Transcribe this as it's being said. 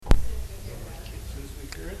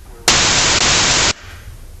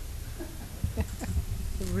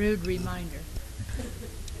Rude reminder.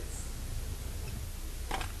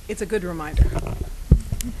 It's a good reminder.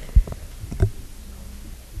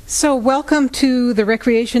 So welcome to the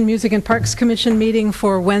Recreation, Music, and Parks Commission meeting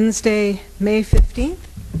for Wednesday, May 15th.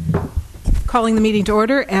 Calling the meeting to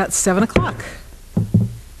order at 7 o'clock.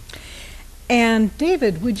 And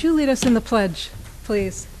David, would you lead us in the pledge,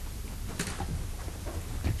 please?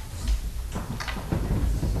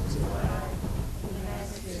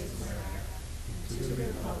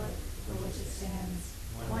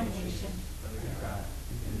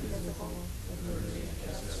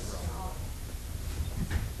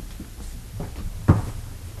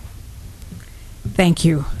 Thank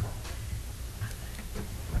you.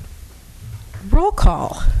 Roll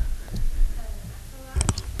call.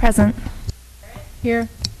 Present. Here.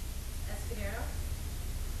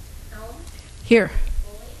 Here.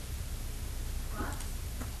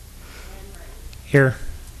 Here.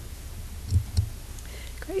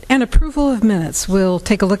 Great. And approval of minutes. We'll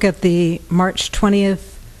take a look at the March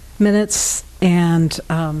 20th minutes, and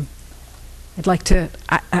I'd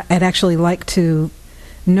actually like to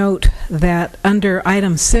note that under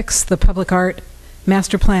item 6, the public art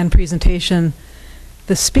master plan presentation,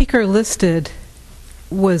 the speaker listed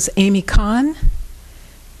was Amy Kahn,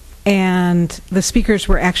 and the speakers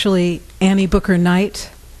were actually Annie Booker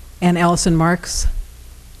Knight and Allison Marks.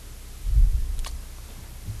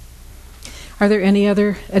 Are there any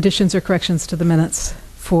other additions or corrections to the minutes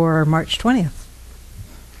for March 20th?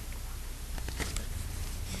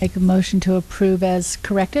 Make a motion to approve as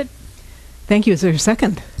corrected. Thank you. Is there a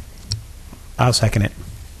second? I'll second it.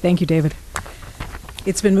 Thank you, David.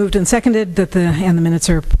 It's been moved and seconded that the minutes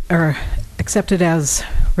are accepted as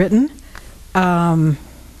written.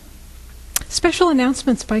 Special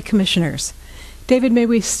announcements by commissioners. David, may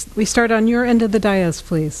we start on your end of the dais,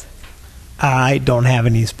 please? I don't have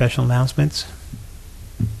any special announcements.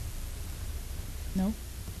 No.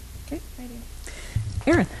 Okay.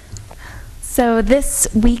 Erin. So this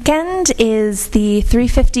weekend is the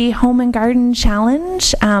 350 Home and Garden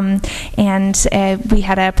Challenge, and we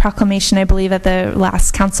had a proclamation, I believe, at the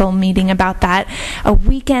last council meeting about that. A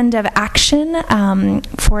weekend of action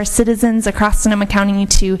for citizens across Sonoma County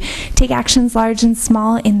to take actions large and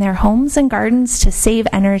small in their homes and gardens to save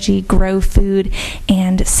energy, grow food,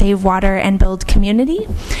 and save water and build community.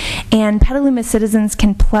 And Petaluma citizens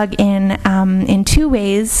can plug in two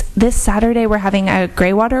ways. This Saturday we're having a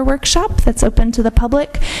graywater workshop that's open to the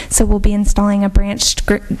public, so we'll be installing a branched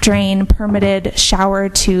drain permitted shower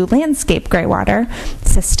to landscape graywater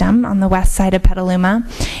system on the west side of Petaluma,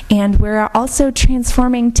 and we're also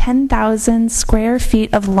transforming 10,000 square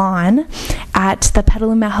feet of lawn at the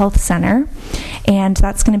Petaluma Health Center, and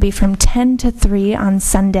that's going to be from 10 to 3 on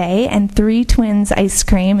Sunday, and 3 Twins ice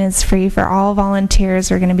cream is free for all volunteers.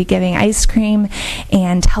 We're going to be giving ice cream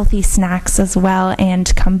and healthy snacks as well, and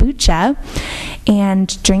kombucha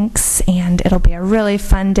and drinks, and it'll be a really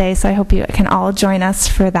fun day, so I hope you can all join us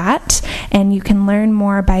for that. And you can learn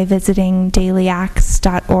more by visiting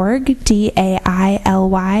dailyacts.org,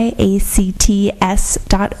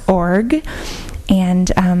 DAILYACTS.org. And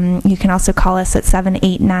you can also call us at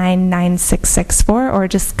 789-9664, or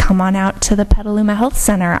just come on out to the Petaluma Health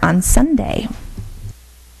Center on Sunday.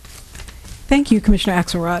 Thank you, Commissioner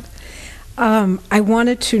Axelrod. I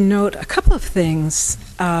wanted to note a couple of things.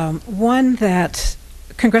 One, that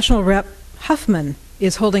Congressional Rep Huffman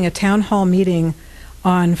is holding a town hall meeting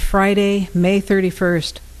on Friday, May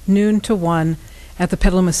 31st, noon to 1 at the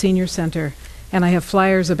Petaluma Senior Center, and I have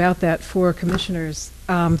flyers about that for commissioners.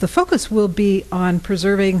 The focus will be on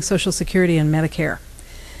preserving Social Security and Medicare.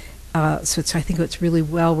 I think it's really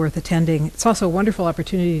well worth attending. It's also a wonderful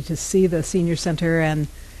opportunity to see the Senior Center and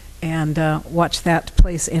watch that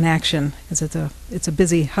place in action, as it's a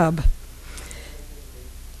busy hub.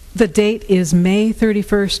 The date is May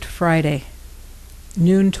 31st, Friday,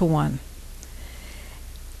 noon to 1.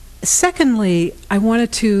 Secondly, I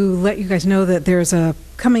wanted to let you guys know that there's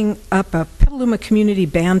coming up a Petaluma Community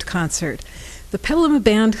Band concert. The Petaluma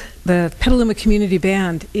Community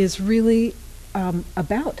Band is really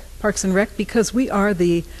about Parks and Rec, because we're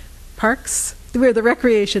the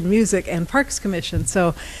Recreation, Music, and Parks Commission.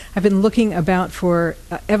 So I've been looking about for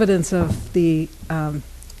evidence of the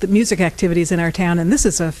music activities in our town, and this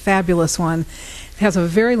is a fabulous one. It has a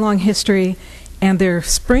very long history, and their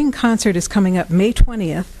spring concert is coming up May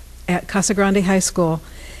 20th at Casa Grande High School,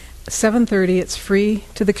 7:30. It's free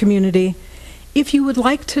to the community. If you would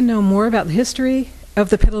like to know more about the history of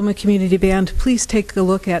the Petaluma Community Band, please take a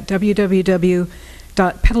look at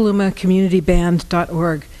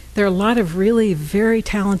www.petalumaCommunityBand.org. There are a lot of really very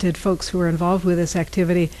talented folks who are involved with this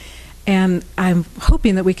activity, and I'm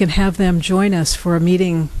hoping that we can have them join us for a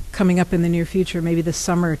meeting coming up in the near future, maybe this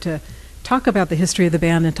summer, to talk about the history of the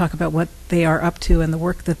band and talk about what they are up to and the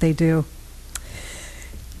work that they do.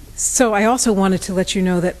 So I also wanted to let you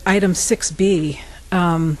know that item 6B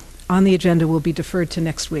on the agenda will be deferred to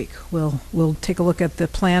next week. We'll take a look at the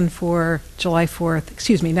plan for July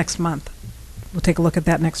 4th, next month. We'll take a look at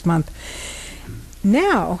that next month.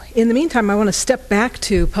 Now, in the meantime, I want to step back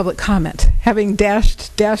to public comment. Having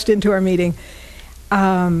dashed into our meeting,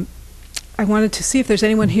 I wanted to see if there's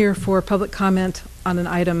anyone here for public comment on an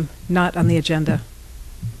item not on the agenda.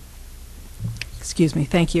 Excuse me,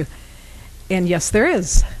 thank you. And yes, there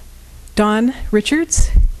is. Dawn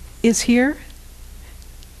Richards is here.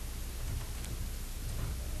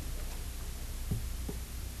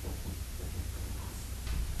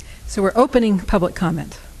 So we're opening public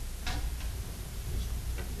comment.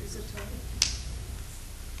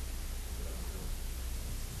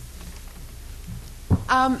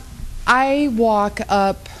 I walk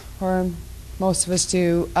up, or most of us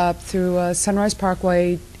do, up through Sunrise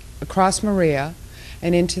Parkway, across Maria,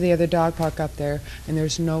 and into the other dog park up there, and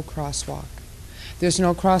there's no crosswalk. There's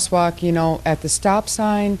no crosswalk, you know, at the stop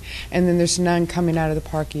sign, and then there's none coming out of the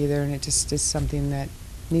park either, and it just is something that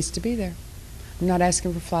needs to be there. I'm not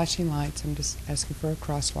asking for flashing lights, I'm just asking for a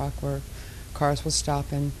crosswalk where cars will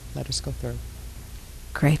stop and let us go through.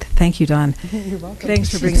 Great. Thank you, Dawn. You're welcome. Thanks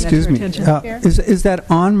for bringing that to our attention. Is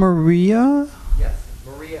that on Maria? Yes,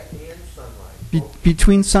 Maria and Sunrise.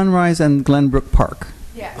 Between Sunrise and Glenbrook Park?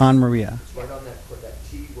 Yes. On Maria. It's right on that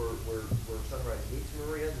T where Sunrise meets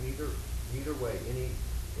Maria. Neither way,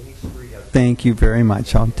 any street has. Thank you very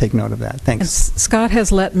much. I'll take note of that. And Thanks. Scott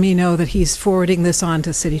has let me know that he's forwarding this on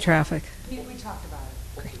to city traffic. We talked about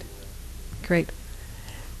it. Great.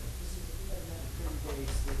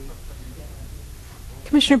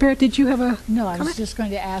 Commissioner Barrett, did you have a No, I was comment? just going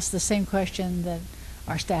to ask the same question that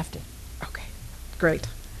our staff did. Okay, great.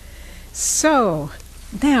 So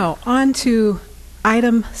now on to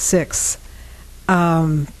item 6,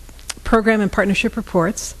 program and partnership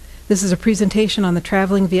reports. This is a presentation on the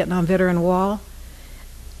Traveling Vietnam Veteran Wall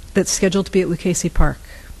that's scheduled to be at Lucchese Park.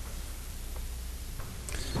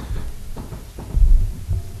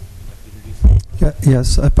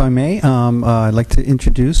 Yes, if I may, I'd like to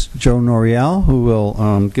introduce Joe Noriel, who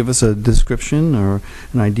will give us a description or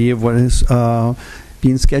an idea of what is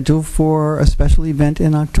being scheduled for a special event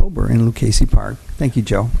in October in Lucchese Park. Thank you,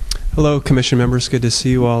 Joe. Hello, Commission members. Good to see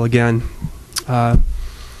you all again. Where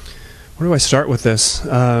do I start with this?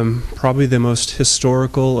 Probably the most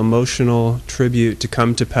historical, emotional tribute to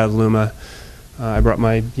come to Petaluma. I brought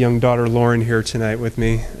my young daughter Lauren here tonight with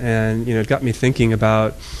me, and it got me thinking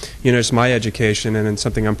about just my education, and it's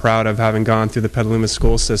something I'm proud of, having gone through the Petaluma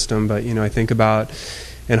school system. But I think about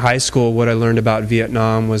in high school what I learned about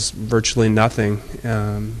Vietnam was virtually nothing.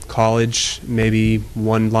 College, maybe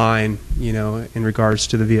one line, in regards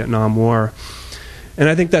to the Vietnam War. And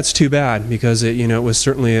I think that's too bad, because it was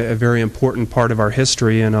certainly a very important part of our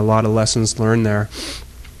history and a lot of lessons learned there.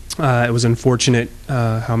 It was unfortunate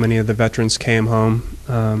how many of the veterans came home,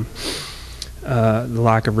 the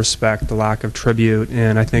lack of respect, the lack of tribute,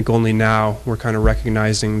 and I think only now we're kind of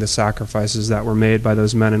recognizing the sacrifices that were made by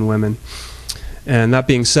those men and women. And that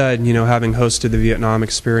being said, having hosted the Vietnam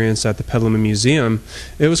experience at the Petaluma Museum,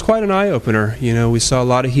 it was quite an eye-opener. We saw a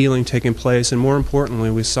lot of healing taking place, and more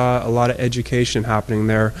importantly, we saw a lot of education happening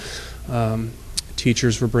there.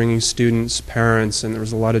 Teachers were bringing students, parents, and there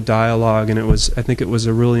was a lot of dialogue, and I think it was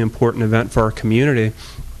a really important event for our community.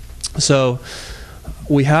 So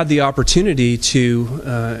we had the opportunity to,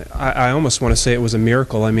 I almost want to say it was a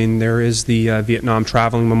miracle. I mean, there is the Vietnam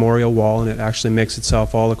Traveling Memorial Wall, and it actually makes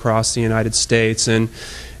itself all across the United States and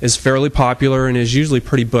is fairly popular and is usually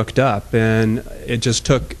pretty booked up. And it just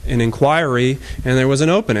took an inquiry, and there was an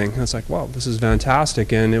opening. I was like, wow, this is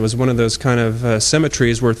fantastic. And it was one of those kind of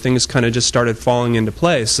symmetries where things kind of just started falling into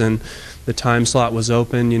place. And the time slot was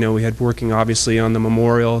open. We had working obviously on the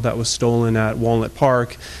memorial that was stolen at Walnut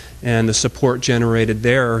Park, and the support generated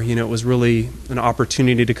there. It was really an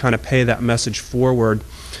opportunity to kind of pay that message forward.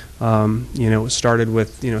 It started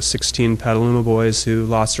with 16 Petaluma boys who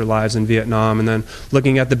lost their lives in Vietnam, and then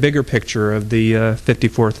looking at the bigger picture of the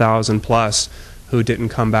 54,000 plus who didn't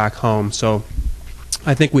come back home. So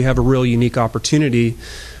I think we have a real unique opportunity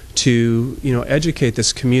to educate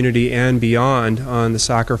this community and beyond on the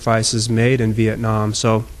sacrifices made in Vietnam.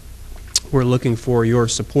 So we're looking for your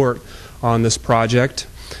support on this project.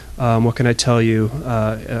 What can I tell you?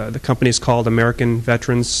 The company is called American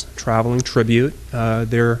Veterans Traveling Tribute.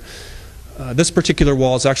 They're This particular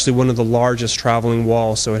wall is actually one of the largest traveling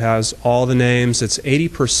walls, so it has all the names. It's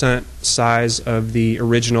 80% size of the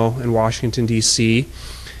original in Washington, D.C.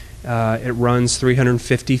 It runs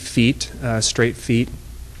 350 feet, straight feet.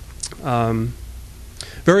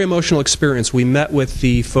 Very emotional experience. We met with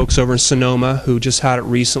the folks over in Sonoma who just had it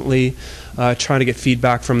recently, trying to get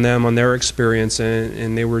feedback from them on their experience,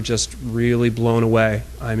 and they were just really blown away.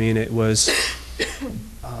 I mean, it was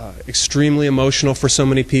extremely emotional for so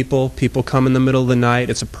many people. People come in the middle of the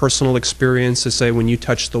night. It's a personal experience to say when you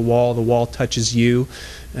touch the wall touches you.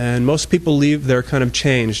 And most people leave there kind of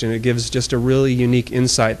changed, and it gives just a really unique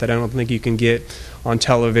insight that I don't think you can get on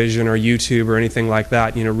television or YouTube or anything like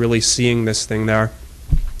that, you know, really seeing this thing there.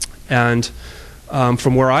 And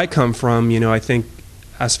from where I come from, you know, I think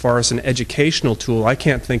as far as an educational tool, I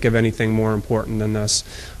can't think of anything more important than this.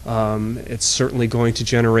 It's certainly going to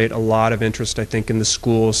generate a lot of interest, I think, in the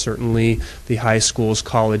schools, certainly the high schools,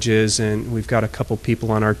 colleges, and we've got a couple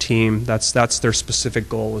people on our team. That's their specific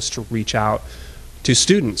goal, is to reach out to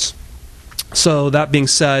students. So that being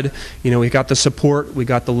said, you know, we got the support, we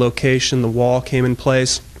got the location, the wall came in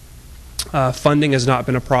place. Funding has not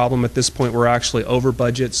been a problem. At this point, we're actually over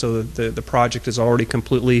budget, so the project is already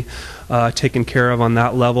completely taken care of on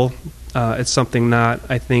that level. It's something that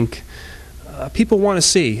I think people want to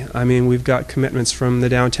see. I mean, we've got commitments from the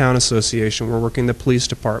Downtown Association. We're working the police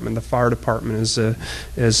department. The fire department is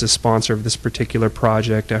a sponsor of this particular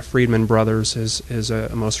project. Friedman Brothers is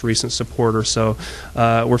a most recent supporter. So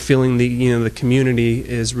we're feeling the community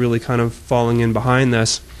is really kind of falling in behind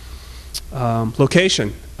this.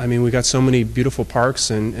 Location. I mean, we got so many beautiful parks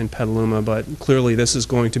in Petaluma, but clearly this is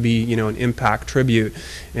going to be, you know, an impact tribute.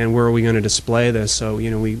 And where are we going to display this? So, you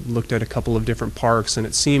know, we looked at a couple of different parks, and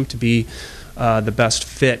it seemed to be the best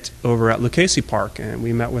fit over at Lucchese Park. And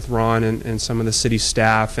we met with Ron and some of the city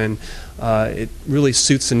staff, and it really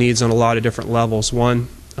suits the needs on a lot of different levels. One,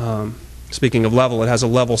 speaking of level, it has a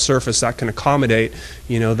level surface that can accommodate,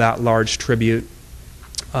 you know, that large tribute.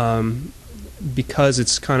 Because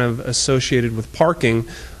it's kind of associated with parking,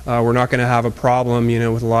 we're not going to have a problem, you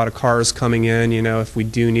know, with a lot of cars coming in. You know, if we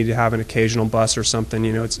do need to have an occasional bus or something,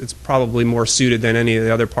 you know, it's probably more suited than any of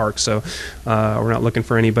the other parks. So we're not looking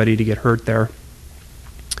for anybody to get hurt there.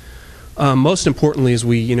 Most importantly is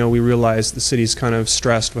we realize the city's kind of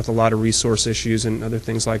stressed with a lot of resource issues and other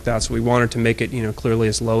things like that. So we wanted to make it, you know, clearly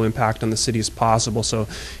as low impact on the city as possible. So,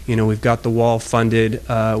 you know, we've got the wall funded.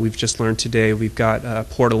 We've just learned today we've got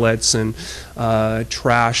portalets and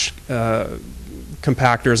trash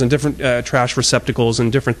compactors and different trash receptacles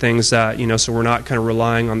and different things that, you know, so we're not kind of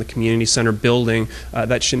relying on the community center building.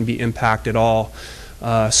 That shouldn't be impacted at all.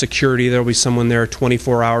 Security, there will be someone there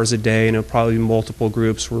 24 hours a day, and it'll probably be multiple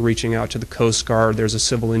groups. We're reaching out to the Coast Guard. There's a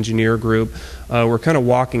civil engineer group. We're kind of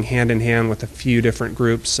walking hand in hand with a few different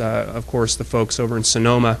groups. Of course, the folks over in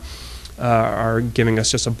Sonoma are giving us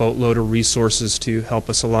just a boatload of resources to help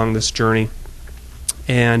us along this journey.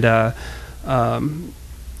 And a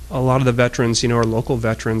lot of the veterans, you know, our local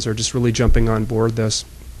veterans, are just really jumping on board this.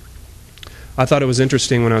 I thought it was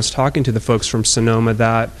interesting when I was talking to the folks from Sonoma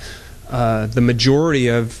that the majority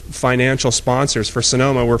of financial sponsors for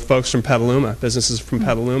Sonoma were folks from Petaluma, businesses from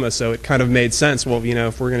Petaluma, so it kind of made sense. Well, you know,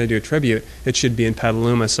 if we're going to do a tribute, it should be in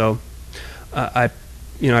Petaluma. So I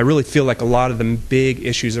really feel like a lot of the big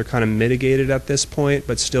issues are kind of mitigated at this point,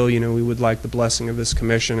 but still, you know, we would like the blessing of this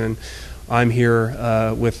commission. And I'm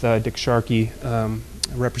here with Dick Sharkey,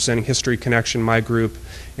 representing History Connection, my group,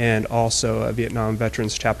 and also Vietnam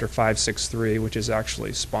Veterans Chapter 563, which is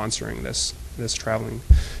actually sponsoring this traveling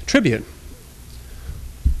tribute.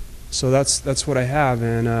 So that's what I have,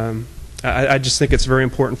 and I just think it's very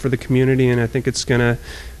important for the community, and I think it's gonna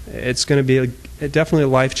be definitely a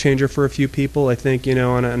life changer for a few people. I think, you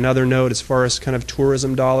know, on another note, as far as kind of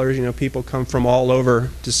tourism dollars, you know, people come from all over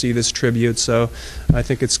to see this tribute, so I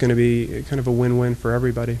think it's going to be kind of a win-win for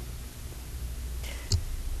everybody.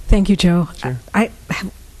 Thank you, Joe. Sure.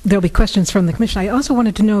 There'll be questions from the commission. I also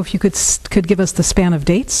wanted to know if you could give us the span of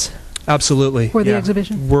dates. Absolutely. For the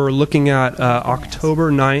exhibition? We're looking at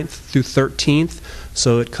October 9th through 13th,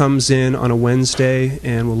 so it comes in on a Wednesday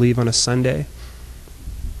and we'll leave on a Sunday.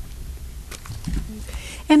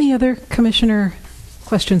 Any other commissioner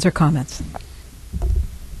questions or comments?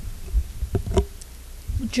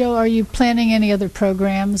 Joe, are you planning any other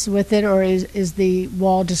programs with it, or is the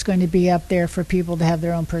wall just going to be up there for people to have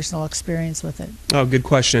their own personal experience with it? Oh, good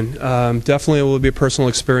question. Definitely it will be a personal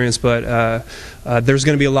experience, but there's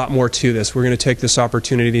going to be a lot more to this. We're going to take this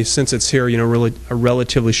opportunity, since it's here, you know, really a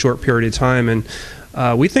relatively short period of time, and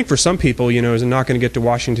we think for some people, is not going to get to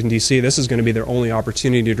Washington, D.C., this is going to be their only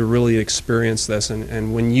opportunity to really experience this.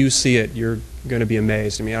 And when you see it, you're going to be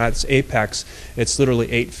amazed. I mean, at its apex, it's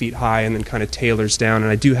literally 8 feet high and then kind of tailors down.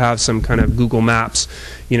 And I do have some kind of Google Maps,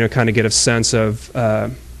 kind of get a sense of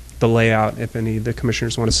the layout if any of the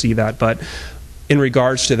commissioners want to see that. But in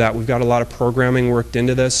regards to that, we've got a lot of programming worked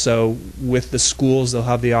into this. So with the schools, they'll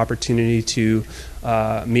have the opportunity to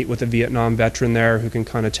meet with a Vietnam veteran there who can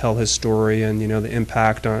kind of tell his story and the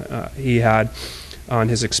impact he had on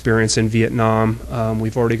his experience in Vietnam.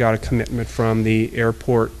 We've already got a commitment from the Air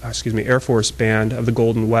Force Band of the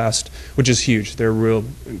Golden West, which is huge. They're real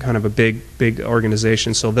kind of a big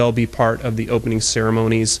organization. So they'll be part of the opening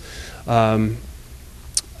ceremonies.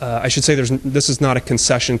 I should say this is not a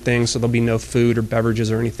concession thing, so there'll be no food or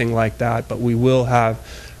beverages or anything like that, but we will have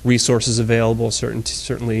resources available,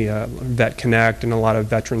 certainly Vet Connect and a lot of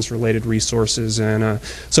veterans-related resources. And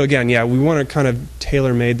so again, we want to kind of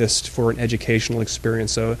tailor-made this for an educational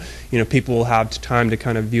experience. So, people will have time to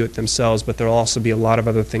kind of view it themselves, but there'll also be a lot of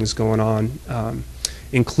other things going on,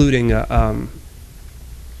 including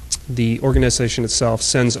the organization itself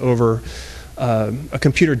sends over a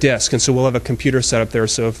computer disk, and so we'll have a computer set up there,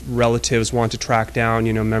 so if relatives want to track down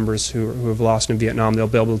members who have lost in Vietnam, they'll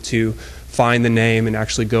be able to find the name and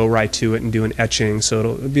actually go right to it and do an etching, so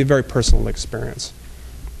it'll be a very personal experience.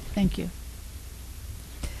 Thank you.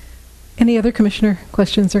 Any other commissioner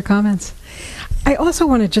questions or comments? I also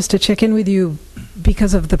wanted just to check in with you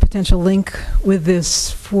because of the potential link with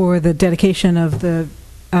this for the dedication of the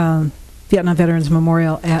Vietnam Veterans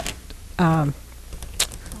Memorial at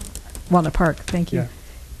Walnut Park. Thank you.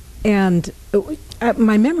 Yeah. And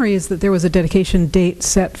my memory is that there was a dedication date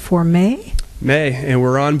set for May. May, and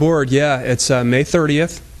we're on board. Yeah, it's May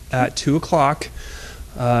 30th at 2 o'clock.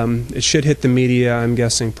 It should hit the media, I'm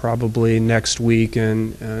guessing, probably next week.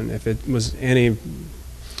 And if it was even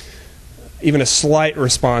a slight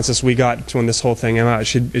response as we got when this whole thing came out,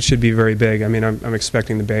 it should be very big. I mean, I'm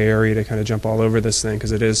expecting the Bay Area to kind of jump all over this thing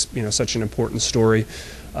because it is such an important story.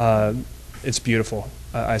 It's beautiful.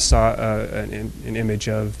 I saw an image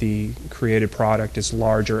of the created product. It's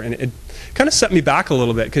larger, and it kind of set me back a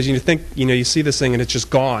little bit because you think, you see this thing and it's just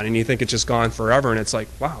gone, and you think it's just gone forever, and it's like,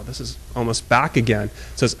 wow, this is almost back again.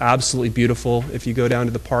 So it's absolutely beautiful. If you go down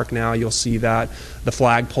to the park now, you'll see that the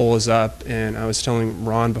flagpole is up, and I was telling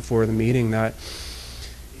Ron before the meeting that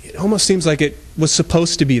it almost seems like it was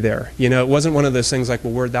supposed to be there. It wasn't one of those things like,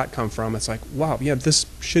 well, where'd that come from? It's like, wow, yeah, this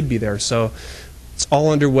should be there. So it's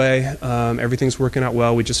all underway. Everything's working out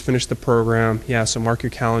well. We just finished the program. Yeah, so mark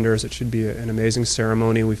your calendars. It should be an amazing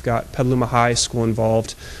ceremony. We've got Petaluma High School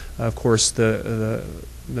involved. Of course, the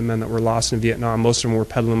men that were lost in Vietnam, most of them were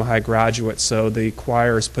Petaluma High graduates, so the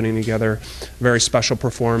choir is putting together a very special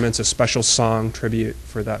performance, a special song tribute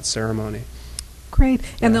for that ceremony. Great.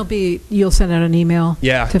 And you'll send out an email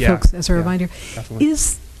to folks as a reminder. Definitely.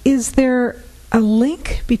 Is there a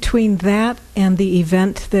link between that and the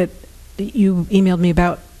event that you emailed me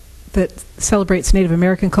about that celebrates Native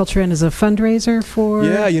American culture and is a fundraiser for?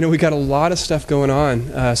 Yeah, we got a lot of stuff going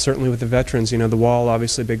on, certainly with the veterans. The wall,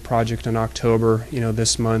 obviously a big project in October.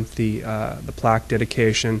 This month, the plaque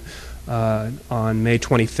dedication. On May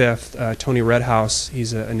 25th, Tony Redhouse,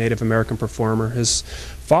 he's a Native American performer. His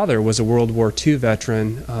father was a World War II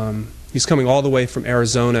veteran. He's coming all the way from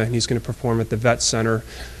Arizona, and he's going to perform at the Vet Center.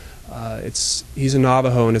 He's a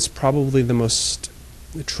Navajo, and it's probably the most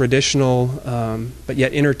traditional but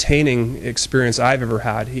yet entertaining experience I've ever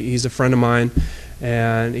had. He's a friend of mine,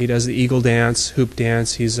 and he does the Eagle Dance, Hoop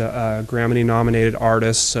Dance. He's a Grammy-nominated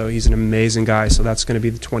artist, so he's an amazing guy. So that's going to be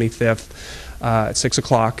the 25th at 6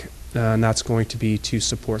 o'clock, and that's going to be to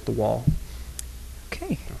support the wall.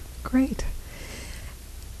 Okay, great.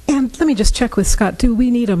 And let me just check with Scott. Do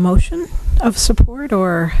we need a motion of support,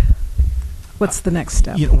 or what's the next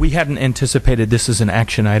step? We hadn't anticipated this as an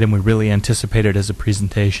action item. We really anticipated it as a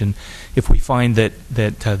presentation. If we find that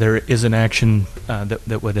there is an action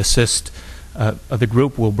that would assist the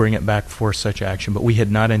group, we'll bring it back for such action. But we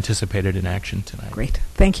had not anticipated an action tonight. Great.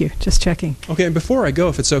 Thank you. Just checking. Okay, and before I go,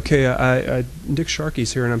 if it's okay, Dick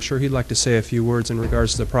Sharkey's here, and I'm sure he'd like to say a few words in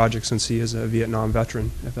regards to the project since he is a Vietnam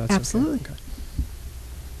veteran, if that's absolutely. Okay.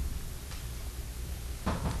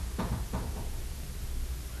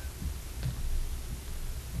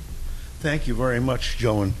 Thank you very much,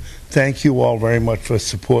 Joe, and thank you all very much for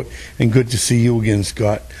support, and good to see you again,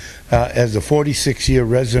 Scott. As a 46-year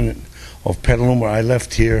resident of Petaluma, I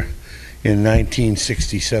left here in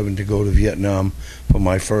 1967 to go to Vietnam for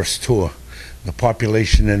my first tour. The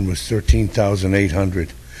population then was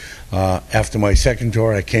 13,800. After my second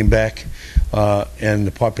tour, I came back, and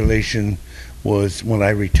the population was, when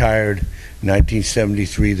I retired,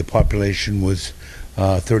 1973, the population was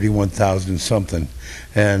 31,000 something.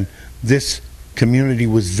 And this community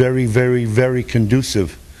was very, very, very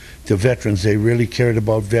conducive to veterans. They really cared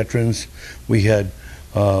about veterans. We had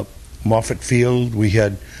Moffett Field.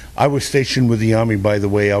 I was stationed with the Army, by the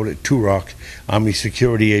way, out at Turok, Army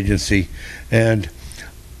Security Agency. And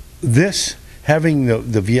this, having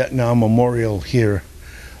the Vietnam Memorial here,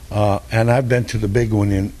 and I've been to the big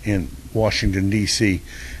one in Washington, D.C.,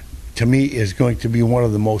 to me is going to be one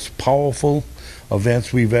of the most powerful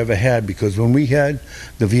events we've ever had, because when we had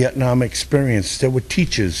the Vietnam experience, there were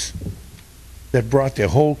teachers that brought their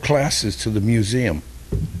whole classes to the museum.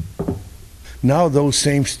 Now those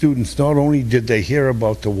same students, not only did they hear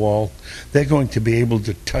about the wall, they're going to be able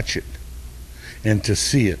to touch it and to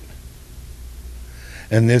see it.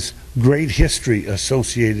 And there's great history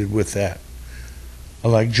associated with that.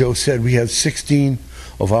 Like Joe said, we have 16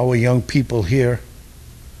 of our young people here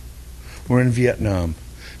were in Vietnam.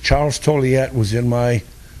 Charles Toliat was in my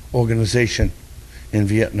organization in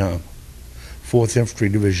Vietnam, 4th Infantry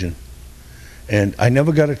Division. And I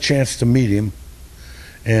never got a chance to meet him,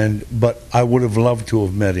 but I would have loved to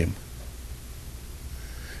have met him.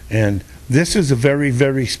 And this is a very,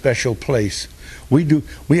 very special place.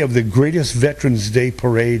 We have the greatest Veterans Day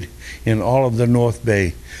parade in all of the North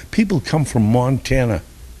Bay. People come from Montana,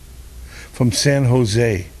 from San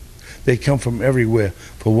Jose. They come from everywhere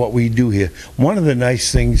for what we do here. One of the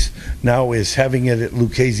nice things now is having it at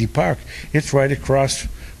Lucchese Park. It's right across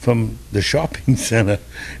from the shopping center.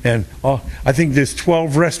 And I think there's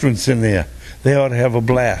 12 restaurants in there. They ought to have a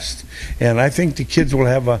blast. And I think the kids will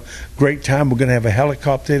have a great time. We're going to have a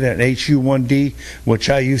helicopter, an HU-1D, which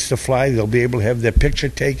I used to fly. They'll be able to have their picture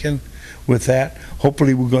taken with that.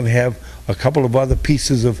 Hopefully we're going to have a couple of other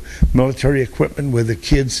pieces of military equipment where the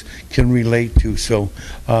kids can relate to. So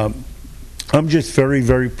I'm just very,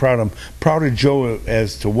 very proud. I'm proud of Joe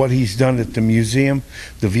as to what he's done at the museum,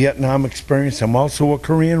 the Vietnam experience. I'm also a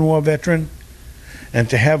Korean War veteran. And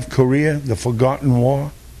to have Korea, the forgotten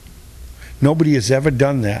war, nobody has ever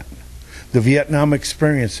done that. The Vietnam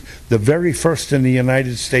experience, the very first in the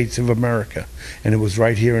United States of America, and it was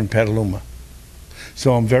right here in Petaluma.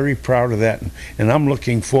 So I'm very proud of that, and I'm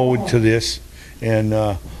looking forward to this, and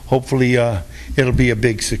hopefully it'll be a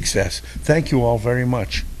big success. Thank you all very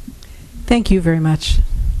much. Thank you very much.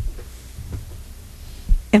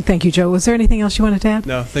 And thank you, Joe. Was there anything else you wanted to add?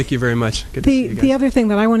 No, thank you very much. Good to see you guys. The other thing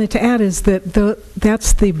that I wanted to add is that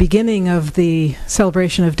that's the beginning of the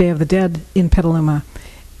celebration of Day of the Dead in Petaluma.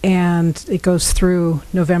 And it goes through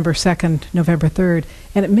November 2nd, November 3rd.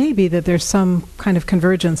 And it may be that there's some kind of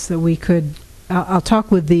convergence that we could... I'll talk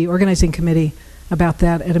with the organizing committee about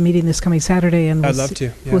that at a meeting this coming Saturday. And I'd love to.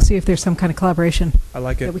 Yeah. We'll see if there's some kind of collaboration I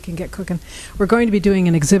like it. that we can get cooking. We're going to be doing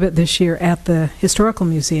an exhibit this year at the Historical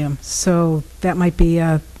Museum. So that might be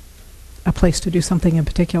a place to do something in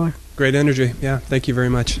particular. Great energy. Yeah, thank you very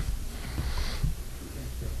much.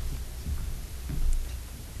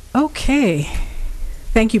 Okay.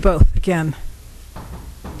 Thank you both again.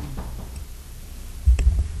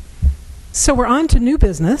 So we're on to new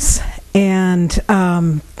business, and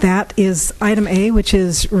that is item A, which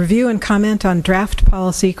is review and comment on draft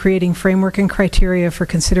policy creating framework and criteria for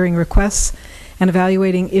considering requests and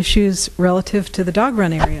evaluating issues relative to the dog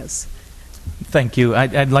run areas. Thank you.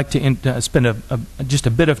 I'd like to spend just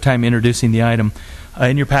a bit of time introducing the item.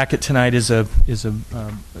 In your packet tonight is a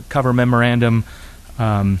cover memorandum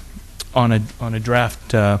on a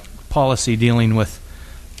draft policy dealing with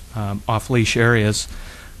off-leash areas.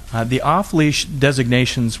 The off-leash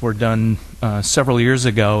designations were done several years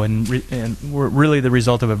ago and were really the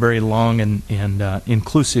result of a very long and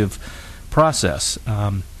inclusive process.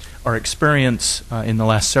 Our experience in the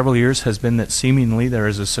last several years has been that seemingly there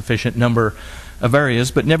is a sufficient number of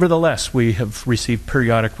areas, but nevertheless we have received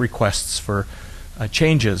periodic requests for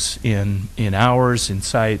changes in hours, in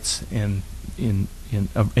sites, in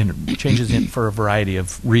changes for a variety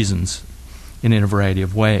of reasons, in a variety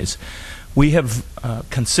of ways. We have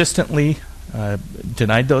consistently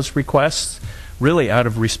denied those requests, really out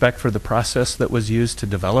of respect for the process that was used to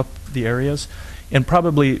develop the areas, and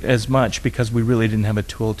probably as much because we really didn't have a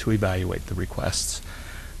tool to evaluate the requests.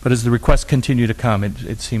 But as the requests continue to come,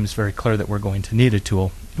 it seems very clear that we're going to need a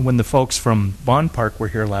tool. And when the folks from Bond Park were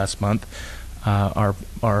here last month, our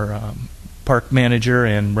park manager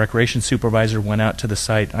and recreation supervisor went out to the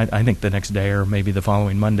site, I think the next day or maybe the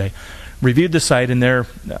following Monday, reviewed the site, and their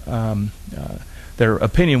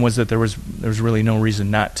opinion was that there was really no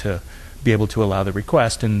reason not to be able to allow the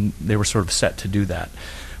request, and they were sort of set to do that.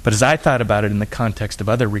 But as I thought about it in the context of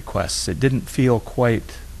other requests, it didn't feel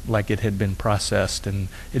quite like it had been processed, and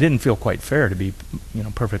it didn't feel quite fair, to be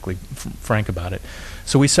perfectly frank about it.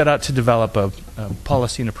 So we set out to develop a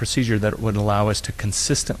policy and a procedure that would allow us to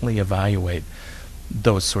consistently evaluate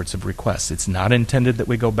those sorts of requests. It's not intended that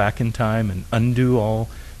we go back in time and undo all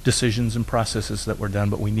decisions and processes that were done,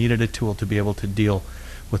 but we needed a tool to be able to deal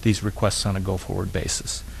with these requests on a go-forward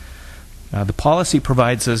basis. The policy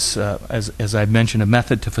provides us, as I mentioned, a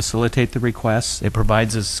method to facilitate the requests. It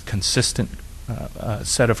provides us consistent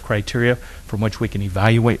set of criteria from which we can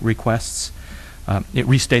evaluate requests. It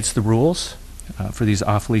restates the rules for these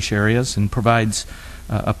off-leash areas and provides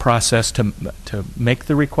a process to make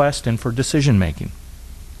the request and for decision making.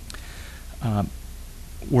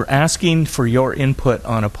 We're asking for your input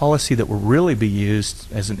on a policy that will really be used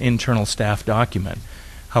as an internal staff document.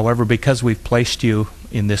 However, because we've placed you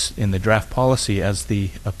in the draft policy as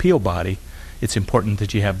the appeal body, it's important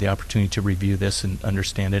that you have the opportunity to review this and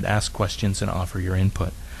understand it, ask questions, and offer your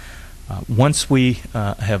input. Once we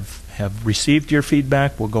have received your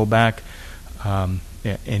feedback, we'll go back and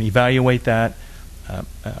evaluate that,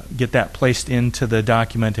 get that placed into the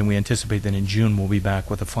document, and we anticipate that in June we'll be back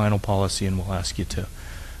with a final policy, and we'll ask you to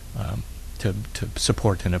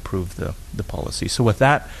support and approve the policy. So with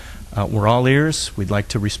that, we're all ears. We'd like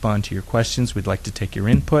to respond to your questions. We'd like to take your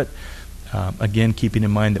input. Again, keeping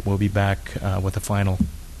in mind that we'll be back with a final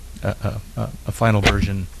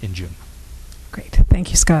version in June. Great.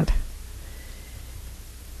 Thank you, Scott.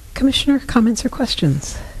 Commissioner, comments or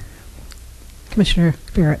questions? Commissioner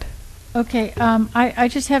Barrett. Okay, I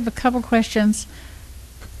just have a couple questions.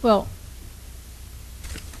 Well,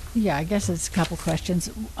 yeah, I guess it's a couple questions.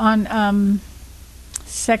 On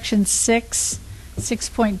section 6,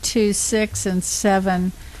 6.26 and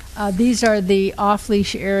 7, these are the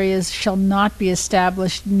off-leash areas shall not be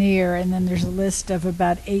established near, and then there's a list of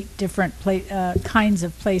about 8 different kinds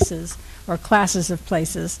of places or classes of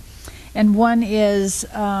places. And one is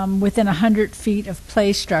within 100 feet of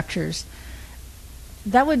play structures.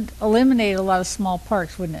 That would eliminate a lot of small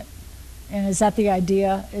parks, wouldn't it? And is that the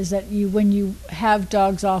idea? Is that when you have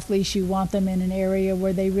dogs off leash, you want them in an area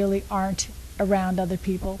where they really aren't around other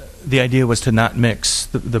people? The idea was to not mix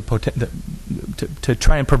to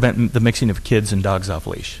try and prevent the mixing of kids and dogs off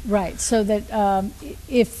leash. Right. So that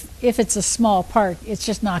if it's a small park, it's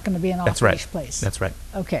just not going to be an off leash place. That's right.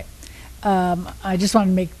 Okay. I just want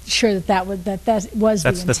to make sure that was the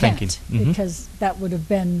intent, the thinking. Mm-hmm. Because that would have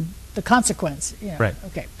been the consequence. Right.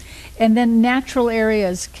 Okay. And then natural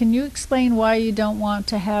areas. Can you explain why you don't want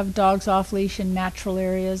to have dogs off leash in natural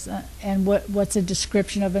areas, and what's a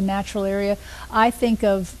description of a natural area? I think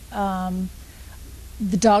of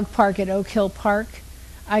the dog park at Oak Hill Park.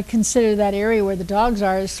 I consider that area where the dogs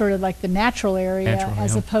are as sort of like the natural area,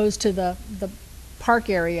 as opposed to the park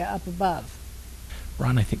area up above.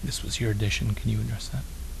 Ron, I think this was your addition. Can you address that?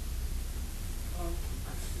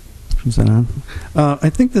 Is that on? I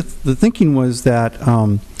think that the thinking was that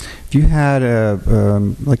if you had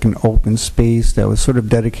like an open space that was sort of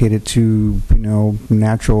dedicated to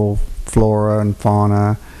natural flora and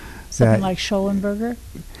fauna, something like Schollenberger.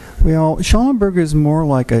 Well, Schollenberger is more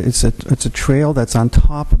like it's a trail that's on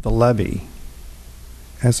top of the levee,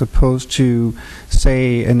 as opposed to,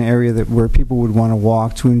 say, an area where people would want to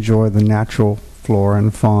walk to enjoy the natural flora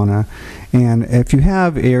and fauna. And if you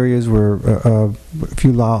have areas where if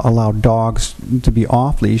you allow dogs to be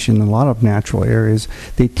off leash in a lot of natural areas,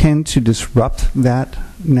 they tend to disrupt that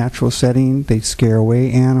natural setting. They scare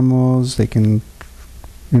away animals. They can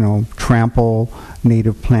trample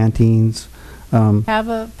native plantings. Have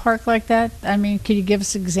a park like that? I mean, can you give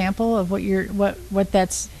us an example of what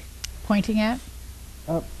that's pointing at?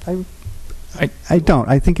 I don't.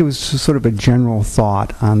 I think it was sort of a general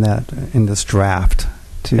thought on that in this draft.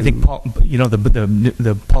 I think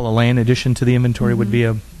the Paula Lane addition to the inventory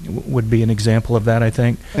Mm-hmm. would be an example of that. I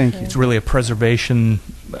think. Thank you. It's really a preservation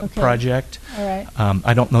project. All right.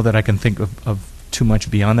 I don't know that I can think of too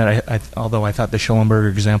much beyond that. Although I thought the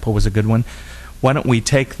Schollenberger example was a good one. Why don't we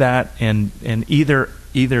take that and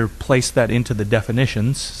either place that into the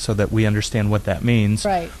definitions so that we understand what that means,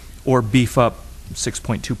 right, or beef up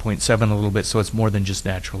 6.2.7 a little bit so it's more than just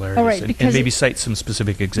natural areas, right, and maybe cite some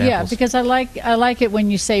specific examples. Yeah, because I like it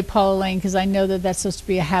when you say Paula Lane, because I know that that's supposed to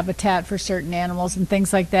be a habitat for certain animals and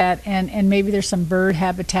things like that, and maybe there's some bird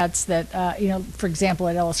habitats that for example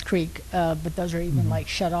at Ellis Creek, but those are even like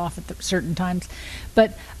shut off at certain times.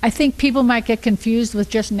 But I think people might get confused with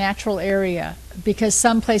just natural area, because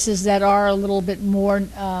some places that are a little bit more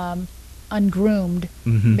ungroomed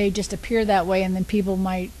may just appear that way, and then people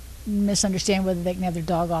might misunderstand whether they can have their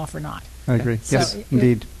dog off or not. I agree. So yes,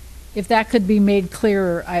 indeed. If that could be made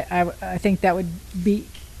clearer, I think that would be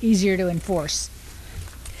easier to enforce.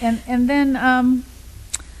 And then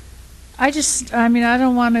I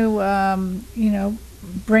don't want to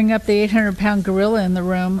bring up the 800-pound gorilla in the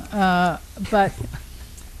room, but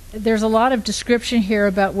there's a lot of description here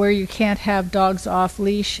about where you can't have dogs off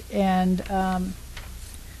leash, and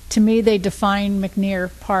to me they define McNear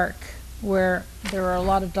Park, where there are a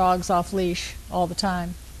lot of dogs off leash all the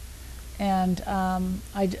time. And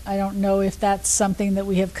I don't know if that's something that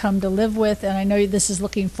we have come to live with, and I know this is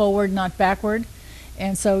looking forward, not backward.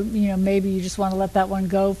 And so, maybe you just want to let that one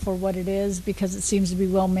go for what it is because it seems to be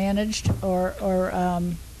well managed, or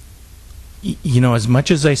as much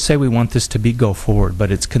as I say we want this to be go forward, but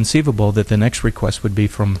it's conceivable that the next request would be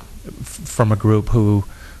from a group who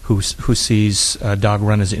sees a dog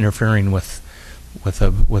run as interfering with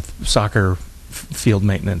soccer field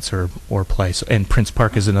maintenance or play. So, and Prince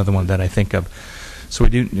Park is another one that I think of. So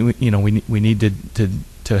we need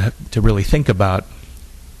to really think about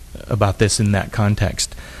this in that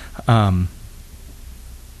context.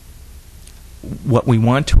 What we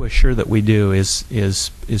want to assure that we do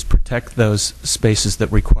is protect those spaces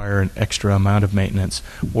that require an extra amount of maintenance,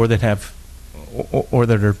 or that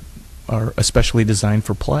are especially designed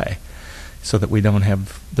for play, so that we don't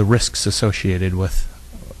have the risks associated with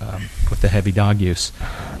the heavy dog use.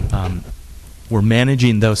 We're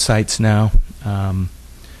managing those sites now.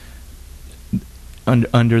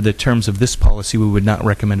 Under the terms of this policy, we would not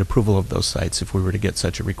recommend approval of those sites if we were to get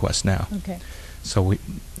such a request now. Okay. So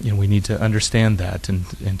we need to understand that and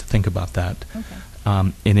to think about that. Okay.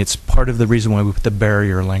 And it's part of the reason why we put the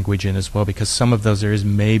barrier language in as well, because some of those areas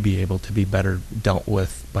may be able to be better dealt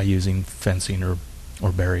with by using fencing or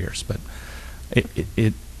barriers. But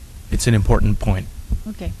it's an important point.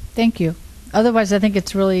 Okay. Thank you. Otherwise, I think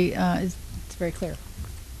it's really it's very clear.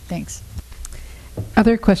 Thanks.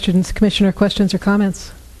 Other questions, Commissioner, questions or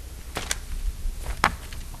comments?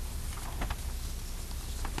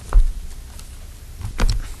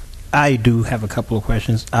 I do have a couple of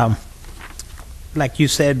questions. Like you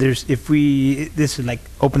said, this is like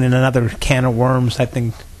opening another can of worms. I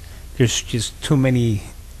think there's just too many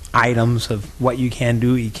items of what you can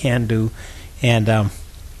do, and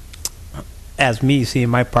as me seeing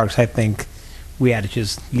my parks, I think we had to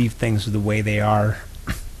just leave things the way they are.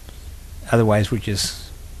 Otherwise, we just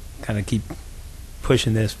kind of keep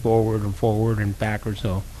pushing this forward and backwards.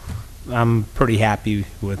 So I'm pretty happy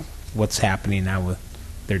with what's happening now with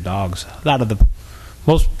their dogs.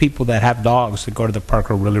 Most people that have dogs that go to the park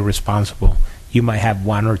are really responsible. You might have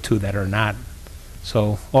one or two that are not.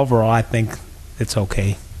 So overall, I think it's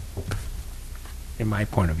okay, in my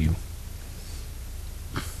point of view.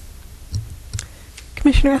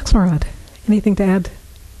 Commissioner Axelrod, anything to add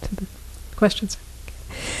to the questions?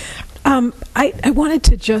 I wanted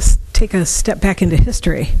to just take a step back into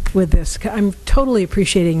history with this. I'm totally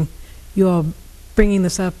appreciating you all bringing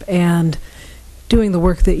this up and doing the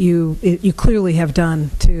work that you clearly have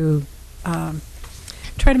done to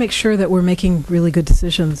try to make sure that we're making really good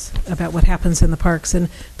decisions about what happens in the parks, and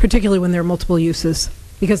particularly when there are multiple uses,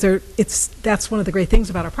 because that's one of the great things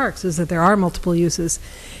about our parks is that there are multiple uses,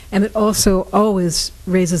 and it also always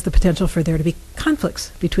raises the potential for there to be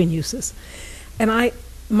conflicts between uses. And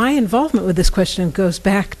my involvement with this question goes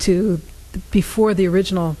back to before the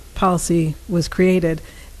original policy was created,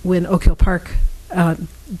 when Oak Hill Park,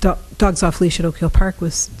 dogs off leash at Oak Hill Park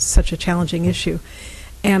was such a challenging issue.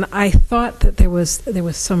 And I thought that there was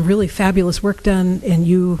some really fabulous work done, and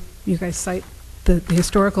you guys cite the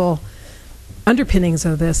historical underpinnings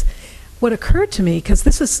of this. What occurred to me, because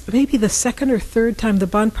this is maybe the second or third time the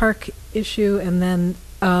Bond Park issue, and then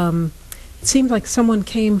it seemed like someone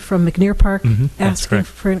came from McNear Park asking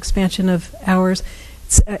for an expansion of hours.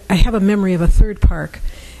 I have a memory of a third park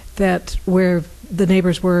where the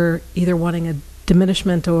neighbors were either wanting a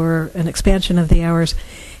diminishment or an expansion of the hours.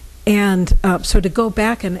 And so to go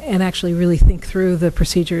back and actually really think through the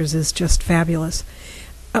procedures is just fabulous.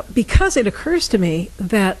 Because it occurs to me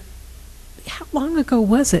that, how long ago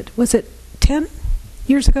was it? Was it 10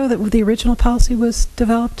 years ago that the original policy was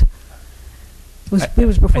developed? It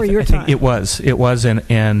was before your time. It was,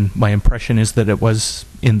 and my impression is that it was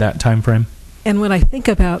in that time frame. And when I think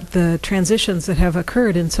about the transitions that have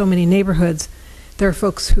occurred in so many neighborhoods, there are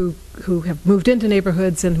folks who have moved into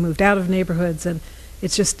neighborhoods and moved out of neighborhoods, and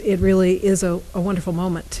it really is a wonderful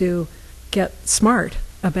moment to get smart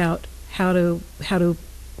about how to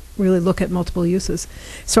really look at multiple uses.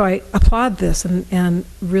 So I applaud this and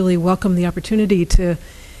really welcome the opportunity to.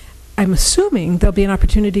 I'm assuming there'll be an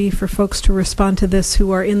opportunity for folks to respond to this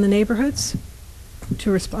who are in the neighborhoods, to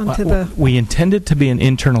respond to the. We intend it to be an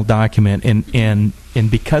internal document, and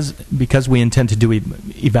because we intend to do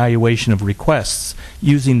evaluation of requests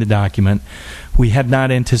using the document, we had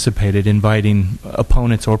not anticipated inviting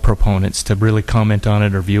opponents or proponents to really comment on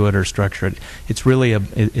it or view it or structure it. It's really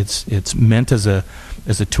it's meant as a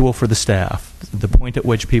tool for the staff. The point at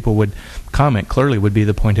which people would comment clearly would be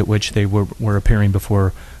the point at which they were appearing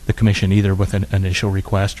before the commission, either with an initial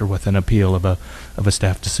request or with an appeal of a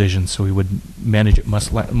staff decision. So we would manage it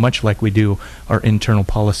much like we do our internal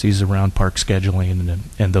policies around park scheduling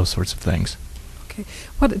and those sorts of things. Okay.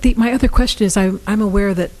 My other question is, I'm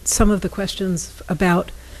aware that some of the questions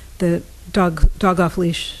about the dog off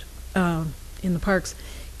leash in the parks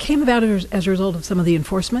came about as a result of some of the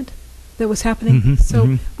enforcement that was happening. Mm-hmm, so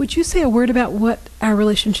mm-hmm. Would you say a word about what our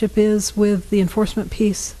relationship is with the enforcement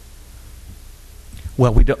piece?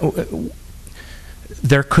 Well, we don't.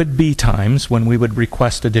 There could be times when we would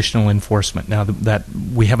request additional enforcement. Now that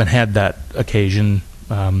we haven't had that occasion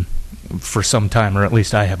for some time, or at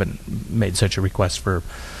least I haven't made such a request for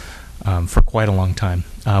quite a long time.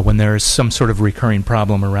 When there is some sort of recurring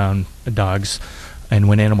problem around dogs, and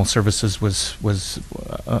when Animal Services was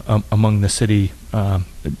among the city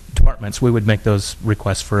departments, we would make those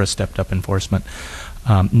requests for a stepped-up enforcement.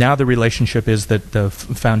 Now the relationship is that the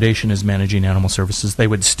foundation is managing Animal Services. They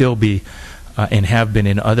would still be and have been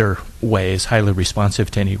in other ways highly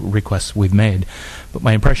responsive to any requests we've made. But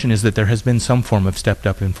my impression is that there has been some form of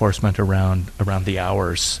stepped-up enforcement around the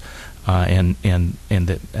hours and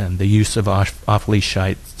the use of off-leash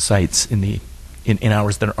sites in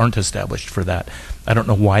hours that aren't established for that. I don't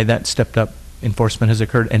know why that stepped-up enforcement has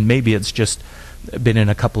occurred, and maybe it's just been in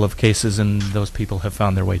a couple of cases, and those people have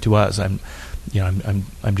found their way to us. I'm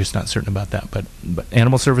just not certain about that. But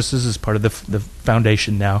Animal Services is part of the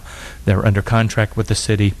foundation now. They're under contract with the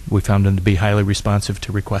city. We found them to be highly responsive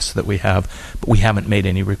to requests that we have, but we haven't made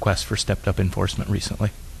any requests for stepped-up enforcement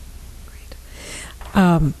recently. Great.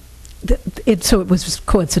 So it was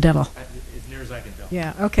coincidental. As near as I can tell.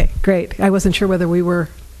 Yeah. Okay. Great. I wasn't sure whether we were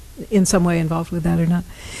in some way involved with that or not.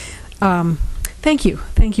 Thank you.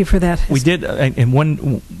 Thank you for that. We did, and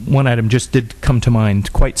one item just did come to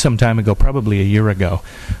mind quite some time ago, probably a year ago.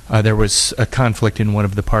 There was a conflict in one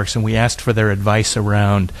of the parks, and we asked for their advice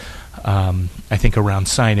around, I think, around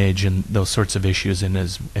signage and those sorts of issues. And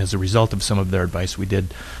as a result of some of their advice, we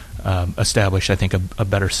did establish, I think, a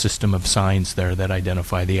better system of signs there that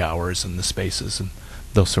identify the hours and the spaces and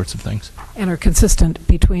those sorts of things. And are consistent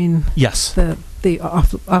between yes the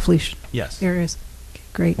off-leash yes areas. Okay,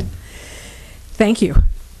 great. Thank you.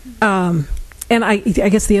 And I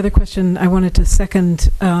guess the other question, I wanted to second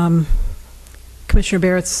Commissioner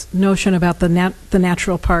Barrett's notion about the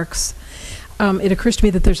natural parks. It occurs to me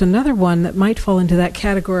that there's another one that might fall into that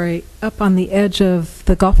category up on the edge of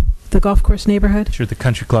the golf course neighborhood. Sure, the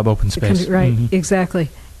country club open space. Right, mm-hmm. Exactly.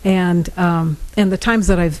 And the times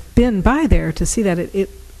that I've been by there to see that, it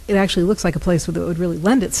actually looks like a place that would really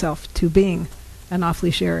lend itself to being an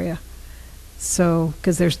off-leash area. So,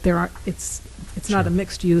 because it's Sure. not a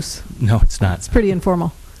mixed use. No, it's not. It's pretty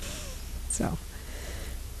informal. So,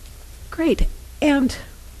 great. And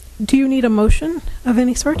do you need a motion of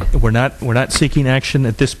any sort? We're not seeking action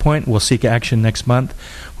at this point. We'll seek action next month.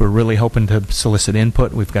 We're really hoping to solicit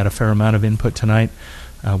input. We've got a fair amount of input tonight.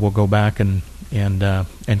 We'll go back and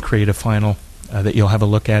create a final that you'll have a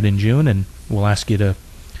look at in June, and we'll ask you to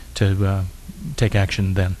take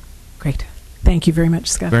action then. Great. Thank you very much,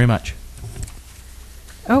 Scott. Very much.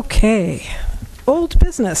 Okay. Old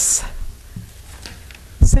business.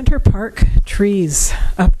 Center Park trees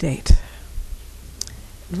update.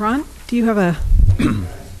 Ron, do you have a...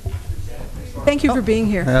 Thank you for being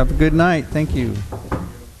here. Have a good night. Thank you.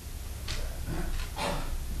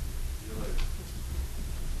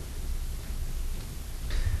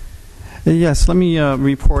 Yes, let me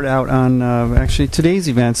report out on actually today's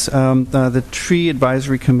events. The Tree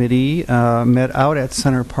Advisory Committee met out at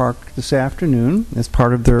Center Park this afternoon as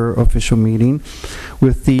part of their official meeting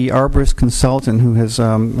with the arborist consultant who has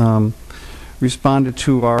responded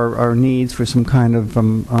to our needs for some kind of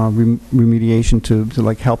remediation to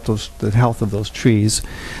like help the health of those trees.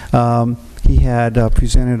 He had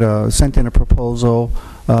sent in a proposal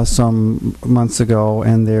some months ago,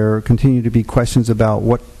 and there continue to be questions about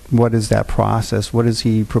what is that process? What is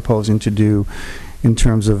he proposing to do in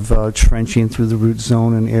terms of trenching through the root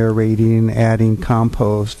zone and aerating, adding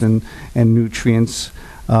compost and nutrients,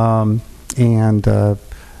 and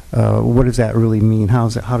what does that really mean? How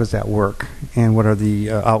does that work? And what are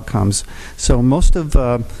the outcomes? So most of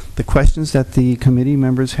the questions that the committee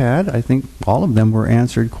members had, I think all of them were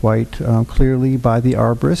answered quite clearly by the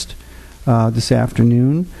arborist this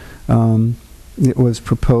afternoon. it was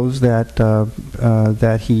proposed that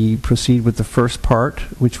that he proceed with the first part,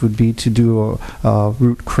 which would be to do a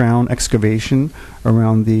root crown excavation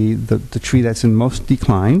around the tree that's in most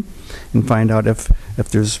decline, and find out if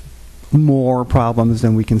there's more problems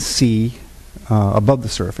than we can see above the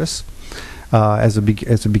surface as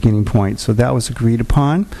a beginning point. So that was agreed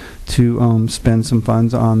upon, to spend some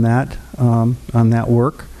funds on that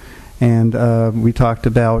work, and we talked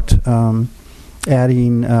about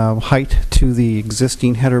adding height to the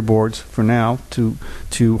existing header boards for now to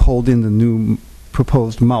hold in the new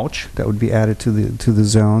proposed mulch that would be added to the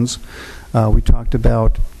zones. We talked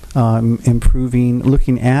about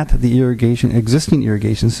looking at the existing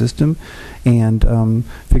irrigation system, and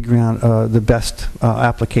figuring out the best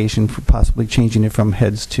application for possibly changing it from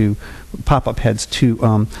pop-up heads to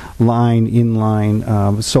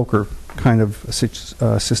inline soaker kind of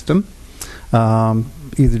system,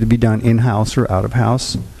 either to be done in-house or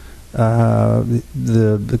out-of-house.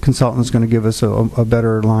 The consultant is going to give us a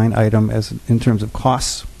better line item in terms of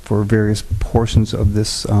costs for various portions of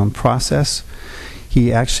this process.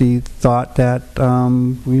 He actually thought that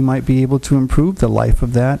we might be able to improve the life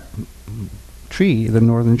of that tree, the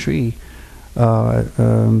northern tree.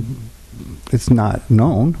 It's not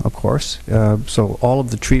known, of course, so all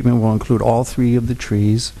of the treatment will include all 3 of the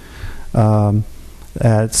trees.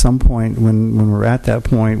 At some point, when we're at that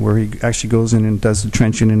point where he actually goes in and does the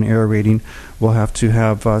trenching and aerating, we'll have to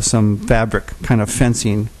have some fabric kind of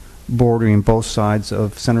fencing bordering both sides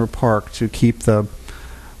of Center Park to keep the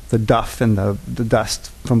duff and the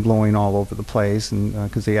dust from blowing all over the place, and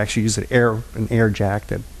because they actually use an air jack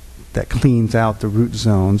that cleans out the root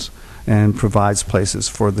zones and provides places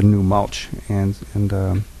for the new mulch and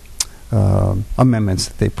amendments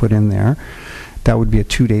that they put in there. That would be a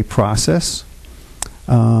 2-day process.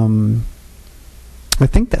 I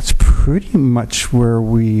think that's pretty much where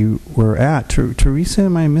we were at. Teresa,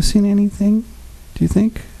 am I missing anything, do you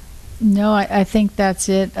think? No, I think that's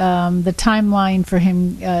it. The timeline for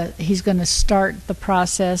him, he's going to start the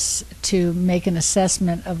process to make an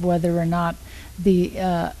assessment of whether or not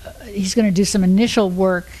he's going to do some initial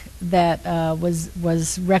work that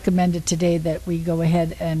was recommended today, that we go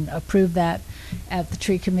ahead and approve that at the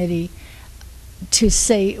tree committee, to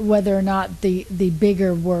say whether or not the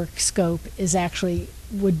bigger work scope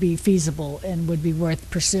would be feasible and would be worth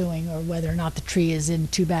pursuing, or whether or not the tree is in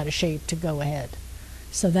too bad a shape to go ahead.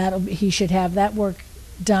 So he should have that work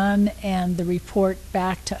done and the report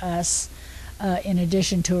back to us, in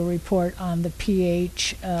addition to a report on the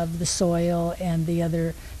pH of the soil and the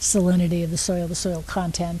other salinity of the soil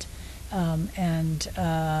content.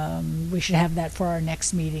 We should have that for our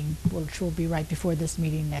next meeting, which will be right before this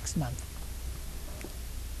meeting next month.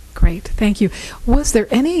 Great, thank you. Was there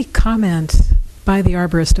any comment by the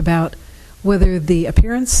arborist about whether the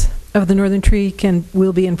appearance of the northern tree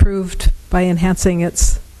will be improved by enhancing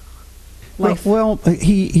its life? Well,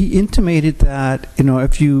 he intimated that,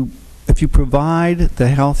 if you provide the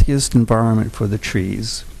healthiest environment for the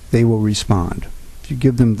trees, they will respond. If you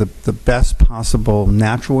give them the best possible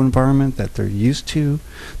natural environment that they're used to,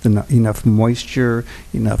 enough moisture,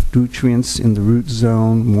 enough nutrients in the root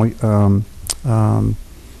zone,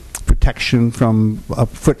 protection from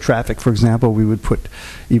foot traffic, for example, we would put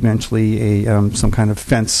eventually some kind of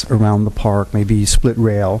fence around the park, maybe split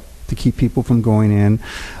rail to keep people from going in.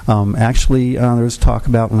 Actually, there's talk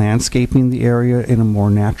about landscaping the area in a more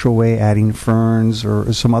natural way, adding ferns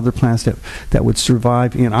or some other plants that would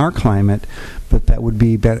survive in our climate, but that would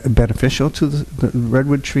be beneficial to the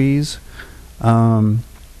redwood trees.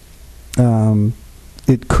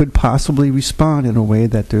 It could possibly respond in a way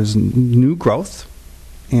that there's new growth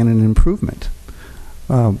and an improvement,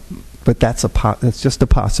 but that's just a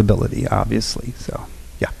possibility, obviously. So,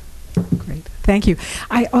 yeah. Great, thank you.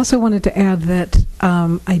 I also wanted to add that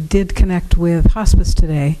I did connect with hospice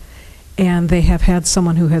today, and they have had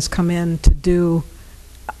someone who has come in to do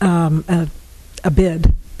a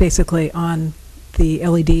bid, basically, on the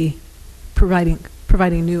LED,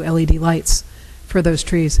 providing new LED lights for those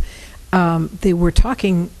trees. They were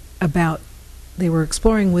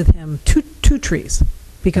exploring with him two trees,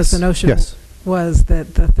 because the notion was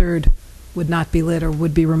that the third would not be lit or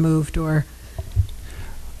would be removed,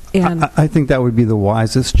 and I think that would be the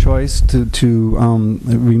wisest choice, to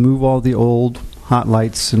remove all the old hot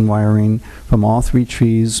lights and wiring from all 3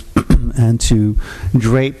 trees and to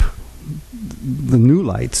drape the new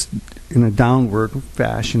lights in a downward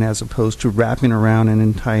fashion, as opposed to wrapping around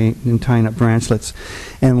and tying up branchlets,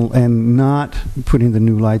 and not putting the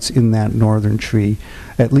new lights in that northern tree,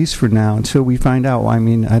 at least for now, until we find out. I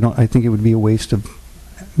think it would be a waste of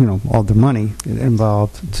all the money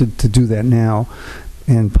involved to do that now,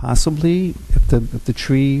 and possibly if the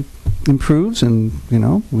tree improves and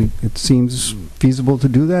it seems feasible to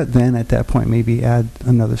do that, then at that point maybe add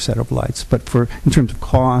another set of lights. But in terms of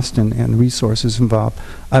cost and resources involved,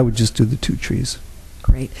 I would just do the 2 trees.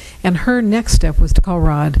 Great. And her next step was to call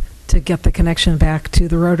Rod to get the connection back to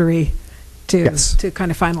the Rotary to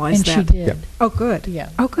kind of finalize and that. And she did. Yep. Oh, good. Yeah.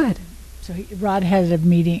 Oh, good. So Rod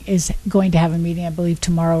is going to have a meeting, I believe,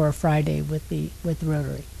 tomorrow or Friday with the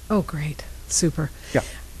Rotary. Oh, great. Super. Yeah.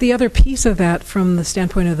 The other piece of that from the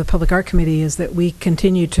standpoint of the Public Art Committee is that we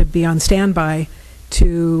continue to be on standby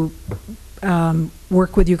to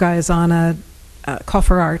work with you guys on a call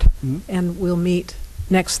for art, and we'll meet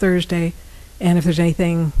next Thursday. And if there's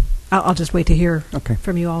anything, I'll just wait to hear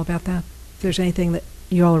from you all about that. If there's anything that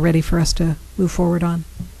you all are ready for us to move forward on.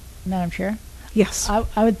 Madam Chair? Yes.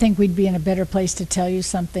 I would think we'd be in a better place to tell you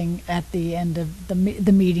something at the end of the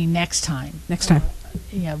meeting next time. Next time.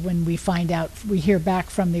 When we find out, we hear back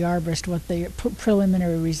from the arborist what the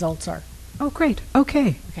preliminary results are. Oh, great.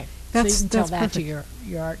 Okay. Okay. That's, so you can tell that's that perfect. to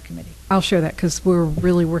your art committee. I'll share that because we're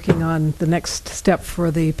really working on the next step for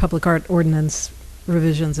the public art ordinance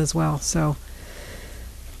revisions as well. So,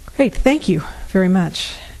 great. Thank you very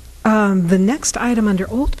much. The next item under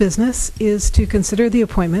old business is to consider the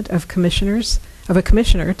appointment of a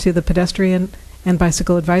commissioner to the Pedestrian and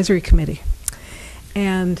Bicycle Advisory Committee.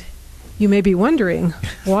 And you may be wondering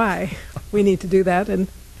why we need to do that. And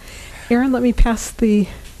Erin, let me pass the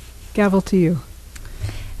gavel to you.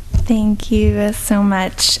 Thank you so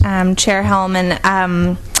much, Chair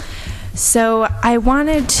Hellman. So I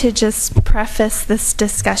wanted to just preface this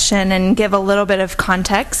discussion and give a little bit of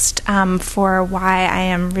context for why I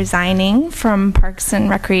am resigning from Parks and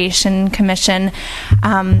Recreation Commission.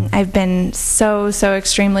 I've been so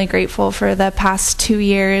extremely grateful for the past 2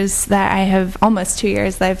 years that almost 2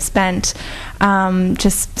 years that I've spent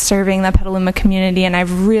just serving the Petaluma community, and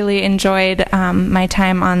I've really enjoyed my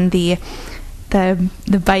time on the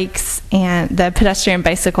bikes and the Pedestrian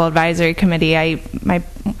Bicycle Advisory Committee.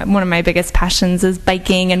 One of my biggest passions is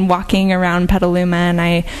biking and walking around Petaluma,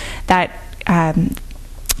 and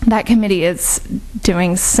that committee is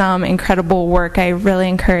doing some incredible work. I really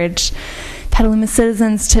encourage Petaluma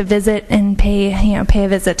citizens to visit and pay a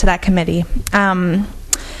visit to that committee.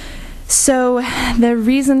 So the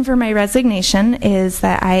reason for my resignation is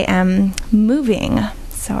that I am moving.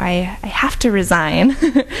 So I have to resign.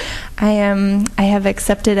 I have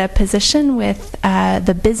accepted a position with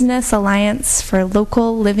the Business Alliance for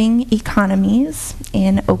Local Living Economies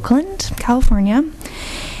in Oakland, California.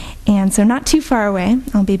 And so not too far away.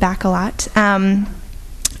 I'll be back a lot. And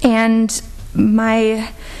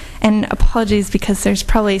apologies because there's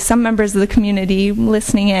probably some members of the community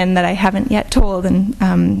listening in that I haven't yet told, and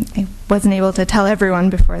I wasn't able to tell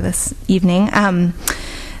everyone before this evening.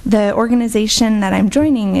 The organization that I'm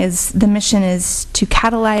joining the mission is to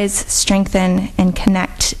catalyze, strengthen, and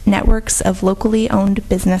connect networks of locally owned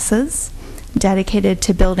businesses dedicated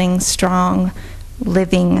to building strong,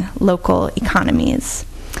 living local economies.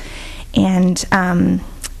 And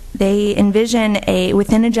they envision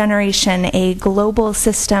within a generation, a global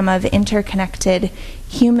system of interconnected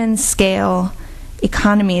human-scale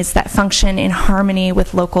economies that function in harmony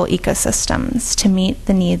with local ecosystems to meet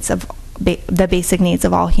the needs of the basic needs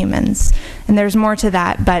of all humans. And there's more to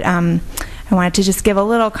that, but I wanted to just give a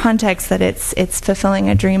little context that it's fulfilling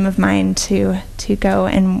a dream of mine to go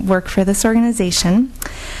and work for this organization.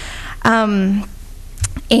 And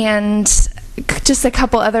just a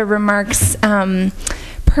couple other remarks.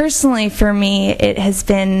 Personally, for me, it has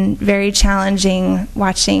been very challenging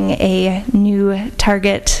watching a new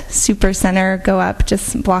Target Supercenter go up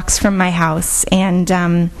just blocks from my house. And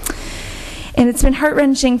it's been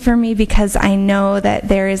heart-wrenching for me because I know that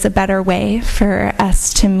there is a better way for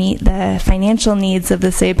us to meet the financial needs of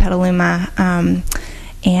the city of Petaluma,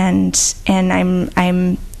 and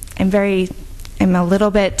I'm a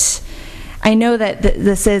little bit. I know that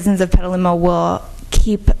the citizens of Petaluma will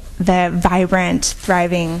keep the vibrant,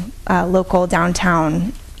 thriving local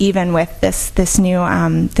downtown, even with this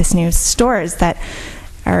new stores that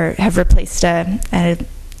have replaced an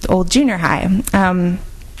old junior high.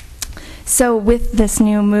 So with this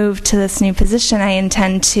new move to this new position, I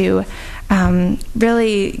intend to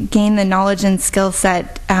really gain the knowledge and skill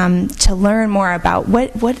set to learn more about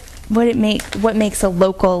what makes a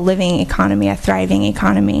local living economy a thriving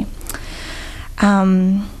economy.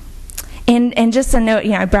 And just a note,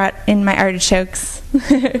 I brought in my artichokes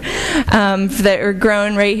that are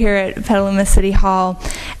grown right here at Petaluma City Hall.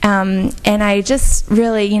 And I just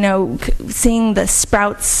really, seeing the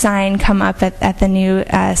Sprouts sign come up at the new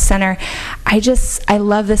center, I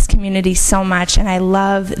love this community so much, and I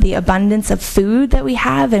love the abundance of food that we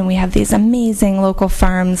have, and we have these amazing local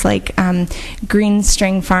farms like Green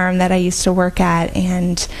String Farm that I used to work at,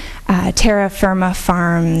 and Terra Firma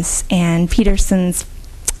Farms, and Peterson's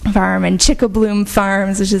Farm, and Chickabloom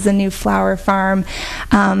Farms, which is a new flower farm.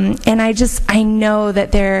 And I know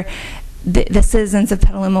that the citizens of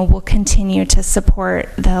Petaluma will continue to support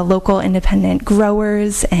the local independent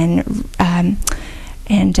growers and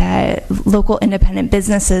local independent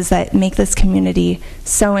businesses that make this community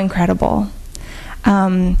so incredible.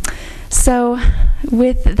 So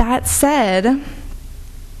with that said,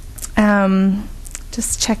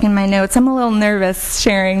 just checking my notes. I'm a little nervous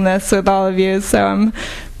sharing this with all of you, so I'm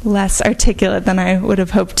less articulate than I would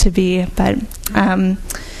have hoped to be. But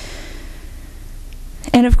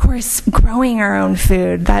and of course, growing our own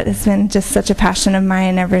food, that has been just such a passion of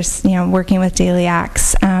mine ever, working with Daily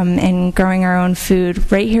Acts, and growing our own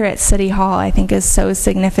food right here at City Hall, I think is so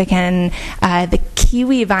significant. The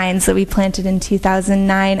kiwi vines that we planted in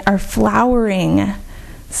 2009 are flowering.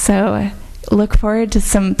 So look forward to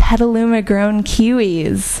some Petaluma grown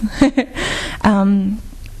kiwis.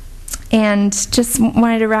 And just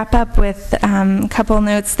wanted to wrap up with a couple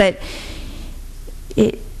notes that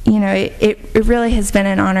it really has been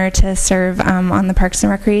an honor to serve on the Parks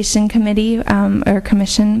and Recreation Committee or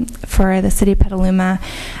Commission for the City of Petaluma,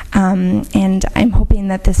 and I'm hoping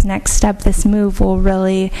that this next step, this move, will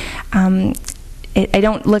really. I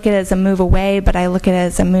don't look at it as a move away, but I look at it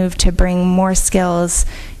as a move to bring more skills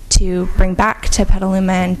to bring back to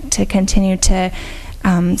Petaluma and to continue to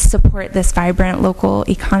support this vibrant local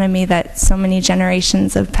economy that so many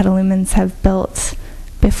generations of Petalumans have built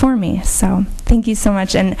before me. So thank you so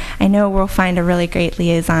much, and I know we'll find a really great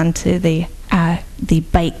liaison to the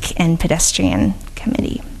Bike and Pedestrian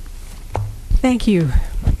Committee. Thank you.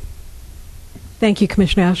 Thank you,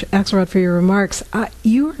 Commissioner Axelrod, for your remarks.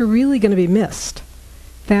 You are really going to be missed.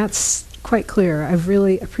 That's quite clear. I've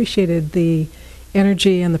really appreciated the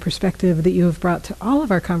energy and the perspective that you have brought to all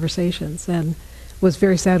of our conversations, and was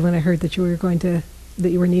very sad when I heard that you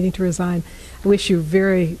were needing to resign. I wish you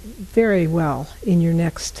very, very well in your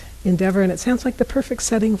next endeavor, and it sounds like the perfect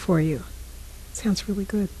setting for you. It sounds really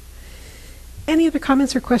good. Any other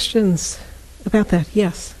comments or questions about that?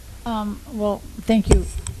 Yes. Well, thank you.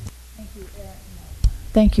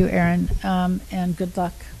 Thank you, Erin, and good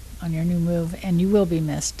luck on your new move, and you will be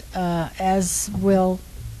missed, as will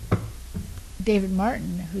David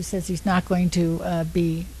Martin, who says he's not going to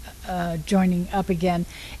be joining up again.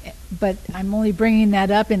 But I'm only bringing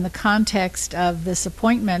that up in the context of this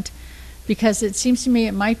appointment because it seems to me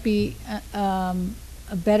it might be a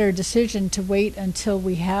better decision to wait until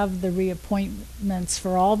we have the reappointments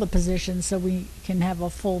for all the positions so we can have a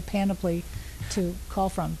full panoply to call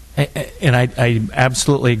from. And I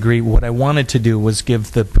absolutely agree. What I wanted to do was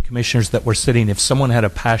give the commissioners that were sitting, if someone had a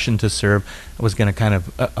passion to serve, I was going to kind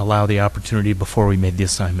of allow the opportunity before we made the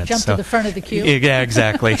assignment. Jump to the front of the queue. Yeah,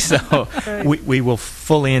 exactly. So Right. we will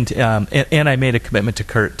fully, and I made a commitment to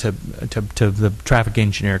Kurt, to the traffic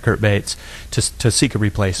engineer, Kurt Bates, to seek a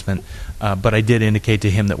replacement. But I did indicate to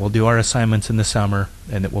him that we'll do our assignments in the summer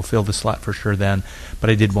and that we'll fill the slot for sure then. But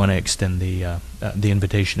I did want to extend the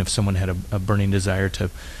invitation if someone had a burning desire to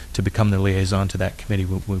become the liaison to that committee.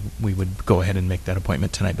 We would go ahead and make that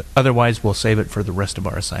appointment tonight. But otherwise, we'll save it for the rest of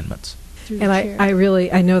our assignments. And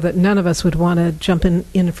I know that none of us would want to jump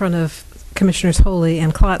in front of Commissioners Holy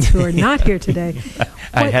and Klotz, who are not here today.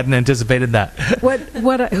 I hadn't anticipated that.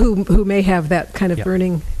 Who may have that kind of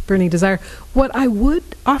Yep. burning desire. What I would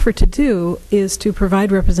offer to do is to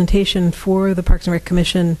provide representation for the Parks and Rec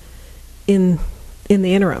Commission in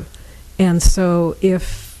the interim. And so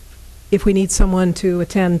if we need someone to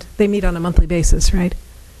attend, they meet on a monthly basis, right?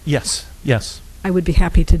 Yes. I would be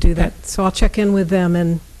happy to do that. So I'll check in with them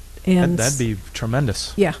and That'd be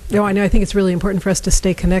tremendous. yeah. No, I know. I think it's really important for us to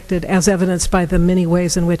stay connected, as evidenced by the many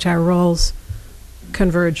ways in which our roles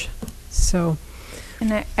converge. So.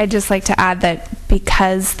 And I'd just like to add that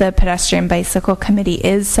because the Pedestrian Bicycle Committee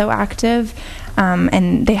is so active,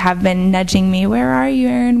 and they have been nudging me, where are you,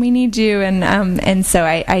 Erin? We need you. And so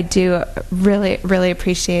I do really, really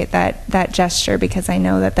appreciate that gesture, because I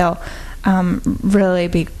know that they'll really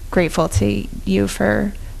be grateful to you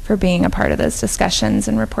for being a part of those discussions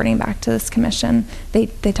and reporting back to this commission. They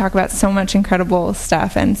talk about so much incredible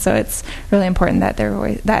stuff, and so it's really important that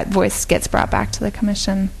that voice gets brought back to the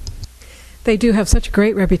commission. They do have such a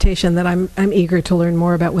great reputation that I'm eager to learn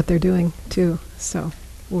more about what they're doing too. So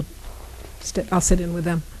I'll sit in with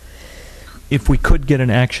them. if we could get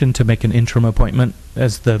an action to make an interim appointment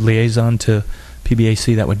as the liaison to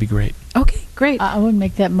PBAC, that would be great. Okay, great. I would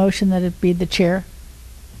make that motion that it be the chair.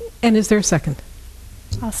 And is there a second?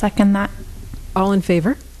 I'll second that. All in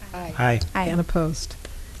favor? Aye. And opposed?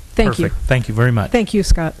 Thank you. Perfect. Thank you very much. Thank you,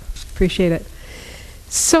 Scott. Appreciate it.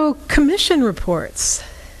 So, commission reports.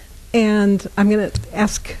 And I'm going to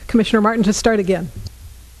ask Commissioner Martin to start again.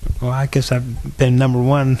 Well, I guess I've been number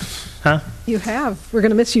one, huh? You have. We're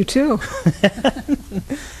going to miss you, too.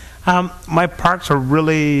 My parks are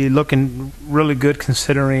really looking really good,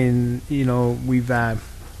 considering, you know, we've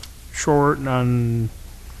short on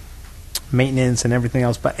maintenance and everything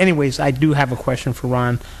else. But anyways, I do have a question for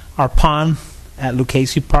Ron. Our pond at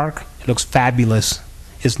Lucchese Park, it looks fabulous.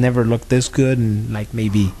 It's never looked this good in like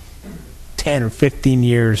maybe 10 or 15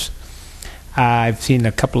 years. I've seen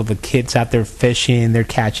a couple of the kids out there fishing. They're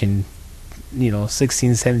catching, 16,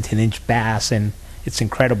 17-inch bass, and it's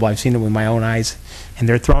incredible. I've seen it with my own eyes, and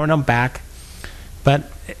they're throwing them back.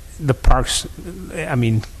 But the parks, I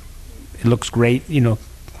mean, it looks great,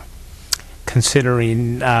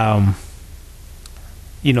 considering,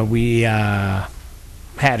 we had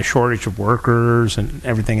a shortage of workers and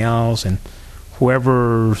everything else, and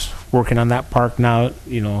whoever's working on that park now,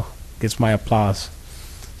 gets my applause.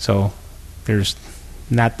 So there's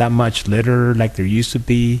not that much litter like there used to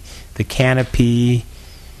be. The canopy,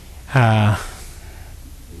 it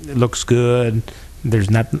looks good. There's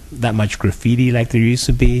not that much graffiti like there used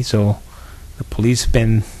to be. So the police have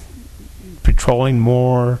been patrolling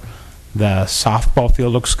more. The softball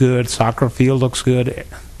field looks good. Soccer field looks good.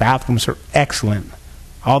 Bathrooms are excellent.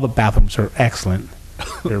 All the bathrooms are excellent.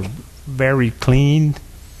 They're very clean,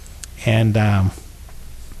 and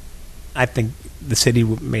I think the city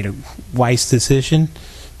made a wise decision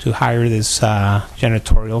to hire this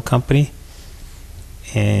janitorial company,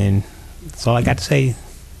 and that's all I got to say.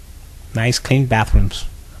 Nice, clean bathrooms.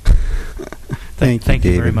 Thank you,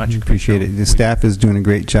 David. very much. Appreciate it. The staff is doing a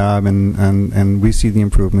great job, and we see the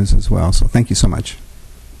improvements as well. So thank you so much.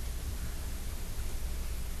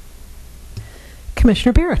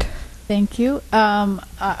 Commissioner Barrett. Thank you.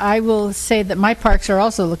 I will say that my parks are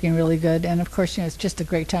also looking really good, and of course, it's just a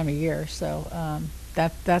great time of year, so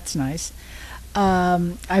that's nice.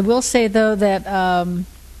 I will say though that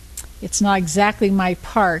it's not exactly my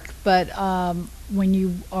park, but when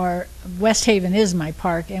you are West Haven is my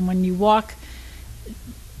park, and when you walk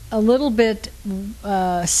a little bit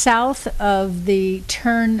south of the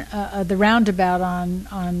turn, the roundabout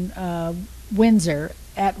on Windsor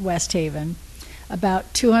at West Haven,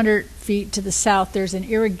 about 200 feet to the south, there's an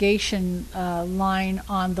irrigation line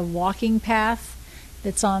on the walking path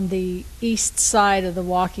that's on the east side of the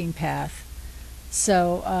walking path.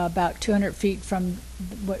 So about 200 feet from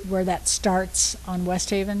where that starts on West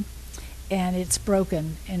Haven, and it's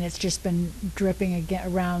broken, and it's just been dripping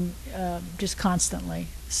again around just constantly.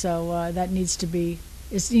 So that needs to be,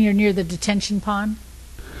 it's near the detention pond.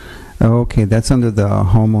 Okay, that's under the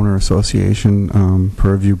homeowner association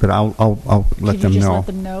purview, but I'll let them know. Can you just let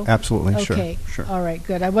them know? Absolutely, okay. Sure. All right,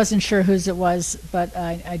 good. I wasn't sure whose it was, but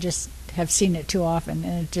I just have seen it too often,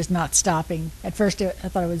 and it's just not stopping. At first, I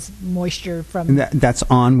thought it was moisture from. And that's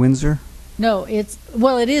on Windsor? No, it's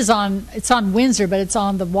on Windsor, but it's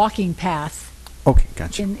on the walking path. Okay,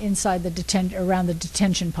 gotcha. Inside around the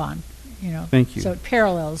detention pond, Thank you. So it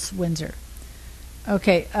parallels Windsor.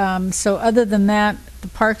 Okay, so other than that, the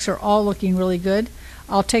parks are all looking really good.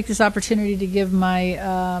 I'll take this opportunity to give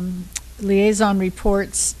my liaison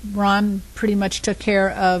reports. Ron pretty much took care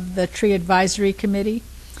of the Tree Advisory Committee,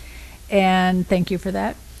 and thank you for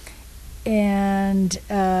that. And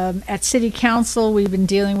at City Council, we've been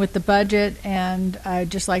dealing with the budget, and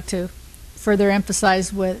I'd just like to further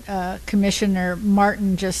emphasize what Commissioner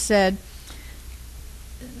Martin just said.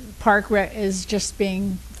 Park is just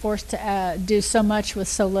being forced to do so much with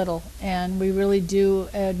so little, and we really do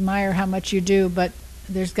admire how much you do, but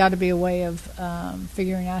there's got to be a way of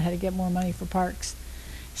figuring out how to get more money for parks.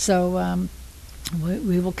 So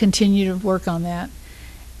we will continue to work on that,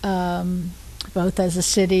 both as a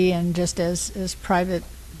city and just as private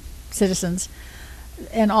citizens.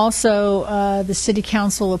 And also, the City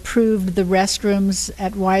Council approved the restrooms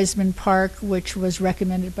at Wiseman Park, which was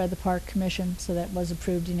recommended by the Park Commission, so that was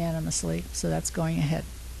approved unanimously. So that's going ahead.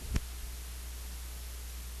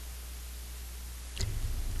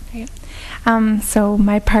 So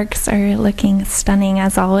my parks are looking stunning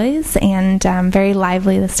as always, and very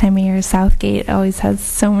lively this time of year. Southgate always has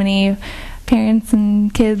so many parents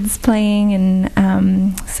and kids playing,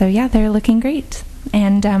 and so yeah, they're looking great.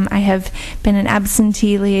 And I have been an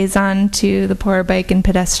absentee liaison to the Poor Bike and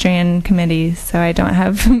Pedestrian Committee, so I don't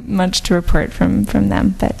have much to report from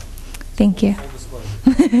them, but Thank you.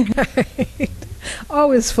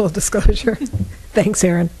 Always full disclosure. Thanks,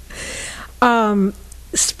 Aaron.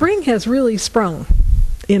 Spring has really sprung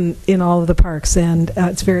in all of the parks, and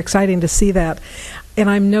it's very exciting to see that. And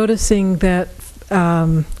I'm noticing that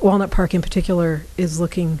Walnut Park in particular is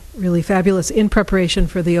looking really fabulous in preparation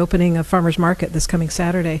for the opening of Farmers Market this coming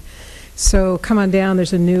Saturday. So come on down.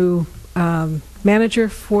 There's a new manager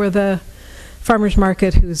for the Farmers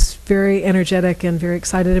Market who's very energetic and very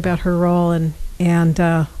excited about her role, and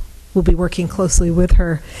we'll be working closely with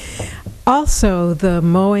her. Also, the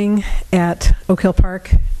mowing at Oak Hill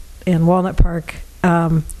Park and Walnut Park,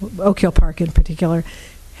 Oak Hill Park in particular,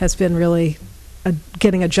 has been really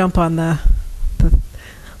getting a jump on the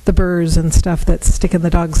burrs and stuff that stick in the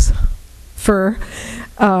dog's fur,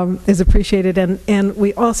 is appreciated. And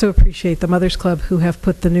we also appreciate the Mothers Club who have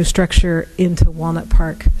put the new structure into Walnut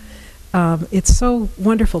Park. It's so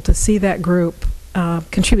wonderful to see that group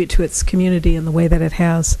contribute to its community in the way that it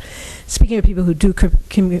has. Speaking of people who do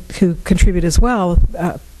who contribute as well,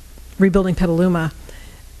 Rebuilding Petaluma,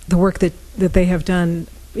 the work that they have done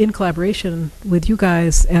in collaboration with you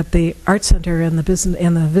guys at the Art Center and the Business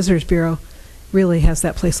and the Visitors Bureau really has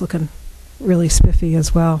that place looking really spiffy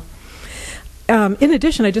as well. In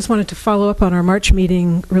addition, I just wanted to follow up on our March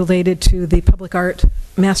meeting related to the Public Art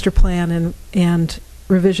Master Plan and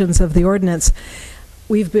revisions of the ordinance.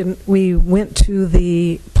 We went to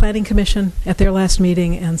the Planning Commission at their last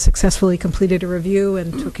meeting and successfully completed a review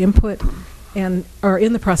and took input, and are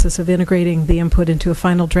in the process of integrating the input into a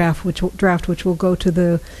final draft, which will go to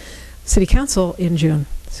the City Council in June.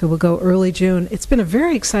 So we'll go early June. It's been a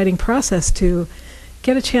very exciting process to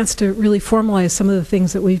get a chance to really formalize some of the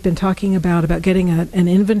things that we've been talking about getting an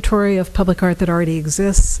inventory of public art that already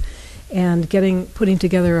exists, and putting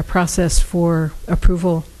together a process for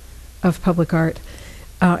approval of public art.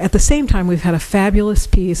 At the same time, we've had a fabulous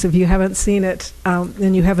piece, if you haven't seen it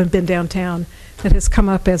and you haven't been downtown, that has come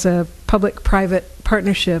up as a public-private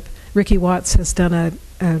partnership. Ricky Watts has done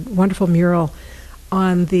a wonderful mural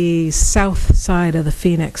on the south side of the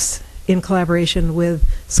Phoenix in collaboration with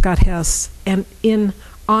Scott Hess, and in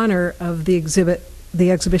honor of the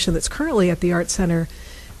exhibition that's currently at the Art Center,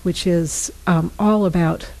 which is all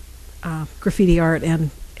about graffiti art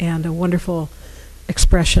and a wonderful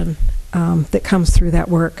expression that comes through that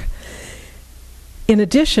work. In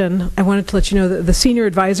addition, I wanted to let you know that the Senior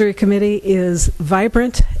Advisory Committee is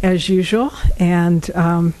vibrant as usual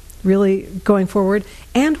and really going forward,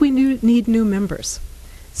 and we need new members.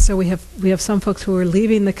 So we have some folks who are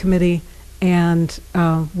leaving the committee and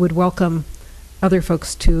would welcome other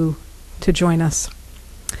folks to join us.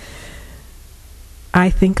 I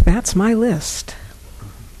think that's my list.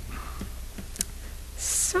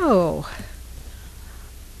 So,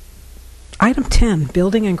 item 10,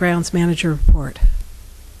 Building and Grounds Manager Report.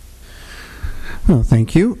 Well,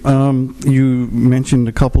 thank you. You mentioned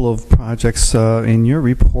a couple of projects in your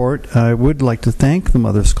report. I would like to thank the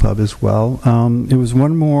Mothers Club as well. It was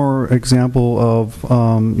one more example of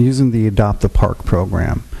using the Adopt a Park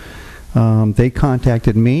program. They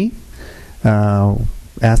contacted me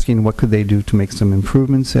asking what could they do to make some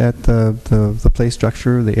improvements at the play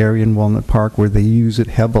structure, the area in Walnut Park where they use it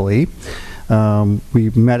heavily. We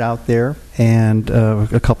met out there, and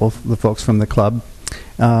a couple of the folks from the club,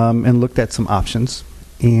 and looked at some options.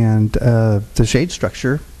 And the shade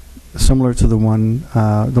structure, similar to the ones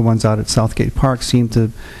out at Southgate Park, seemed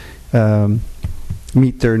to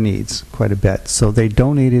meet their needs quite a bit. So they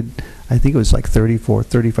donated, I think it was like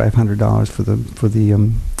 $3,500 for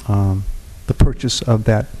the purchase of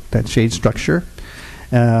that shade structure.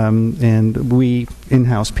 And we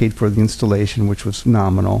in-house paid for the installation, which was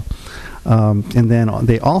nominal. And then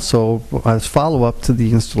they also, as follow-up to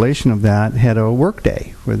the installation of that, had a work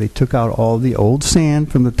day where they took out all the old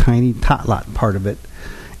sand from the tiny tot lot part of it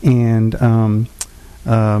and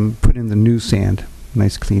put in the new sand,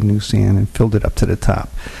 nice clean new sand, and filled it up to the top.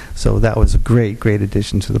 So that was a great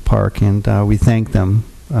addition to the park, and we thank them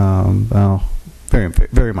very,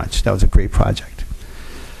 very much. That was a great project.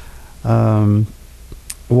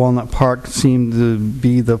 Walnut Park seemed to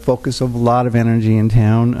be the focus of a lot of energy in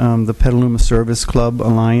town. The Petaluma Service Club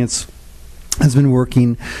Alliance has been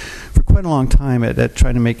working for quite a long time at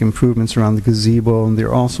trying to make improvements around the gazebo, and they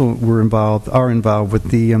also are involved with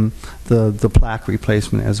the plaque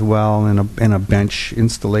replacement as well, and a bench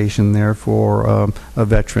installation there for a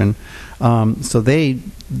veteran. So they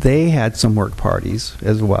had some work parties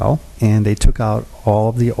as well, and they took out all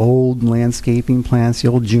of the old landscaping plants, the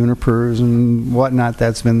old junipers and whatnot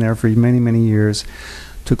that's been there for many years.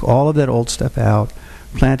 Took all of that old stuff out,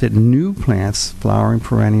 planted new plants, flowering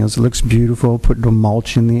perennials. It looks beautiful. Put the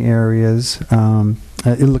mulch in the areas,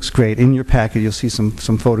 it looks great. In your packet, you'll see some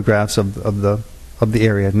photographs of the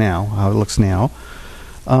area now, how it looks now.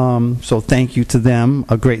 So thank you to them,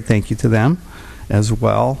 a great thank you to them as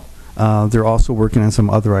well. They're also working on some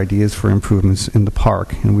other ideas for improvements in the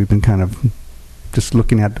park, and we've been kind of just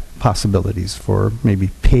looking at possibilities for maybe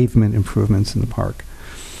pavement improvements in the park.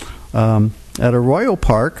 At Arroyo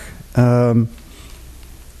Park,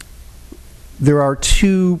 there are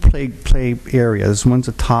two play areas. One's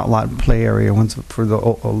a tot lot play area, one's for the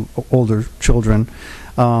older children,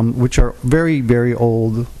 which are very, very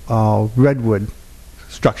old redwood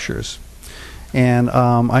structures. And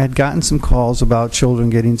I had gotten some calls about children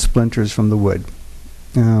getting splinters from the wood.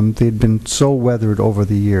 They'd been so weathered over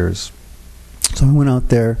the years. So I went out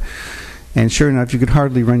there, and sure enough, you could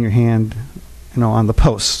hardly run your hand, on the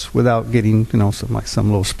posts without getting, some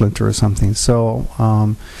little splinter or something. So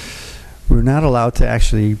we're not allowed to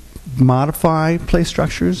actually modify play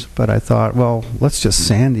structures, but I thought, well, let's just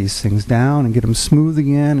sand these things down and get them smooth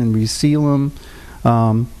again and reseal them.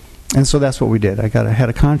 And so that's what we did. I had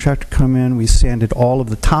a contractor come in. We sanded all of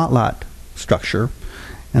the tot lot structure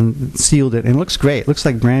and sealed it, and it looks great. It looks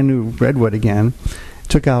like brand new redwood again.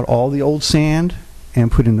 Took out all the old sand and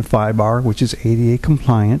put in the FIBAR, which is ADA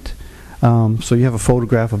compliant. So you have a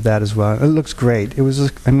photograph of that as well. It looks great. It was,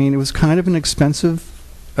 it was kind of an expensive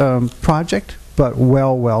project, but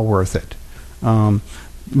well worth it.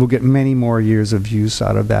 We'll get many more years of use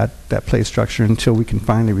out of that play structure until we can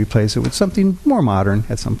finally replace it with something more modern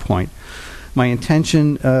at some point. My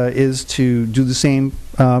intention is to do the same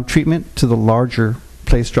treatment to the larger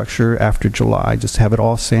play structure after July, just have it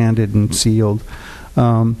all sanded and sealed.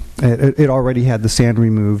 It already had the sand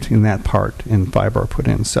removed in that part and FIBAR put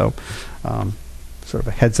in, so sort of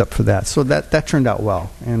a heads up for that. So that turned out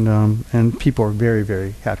well, and people are very,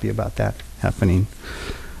 very happy about that happening.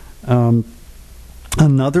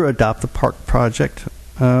 Another Adopt the Park project,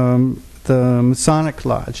 the Masonic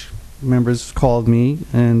Lodge members called me,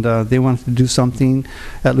 and they wanted to do something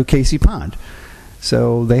at Lucchese Pond.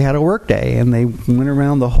 So they had a work day, and they went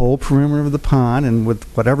around the whole perimeter of the pond, and with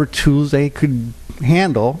whatever tools they could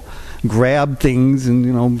handle, grabbed things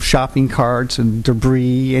and shopping carts and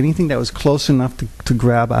debris, anything that was close enough to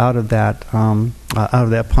grab out of that pond,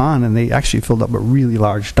 and they actually filled up a really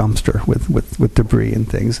large dumpster with debris and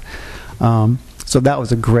things. So that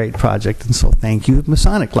was a great project, and so thank you,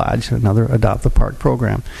 Masonic Lodge, another Adopt the Park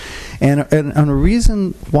program. And a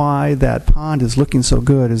reason why that pond is looking so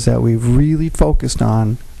good is that we've really focused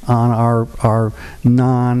on our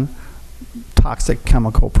non-toxic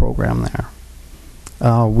chemical program there.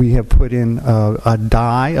 We have put in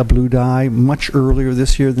a blue dye, much earlier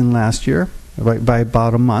this year than last year, by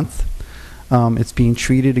about a month. It's being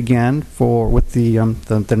treated again with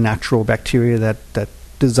the natural bacteria that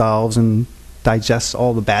dissolves and digests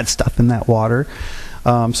all the bad stuff in that water.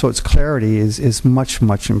 So its clarity is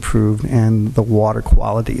much improved, and the water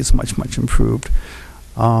quality is much improved.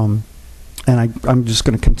 And I'm just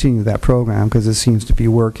going to continue that program because it seems to be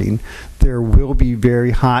working. There will be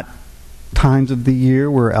very hot times of the year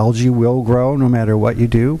where algae will grow no matter what you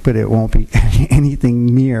do, but it won't be anything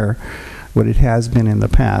near what it has been in the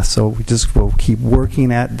past. So we'll keep working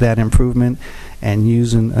at that improvement and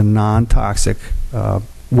using a non-toxic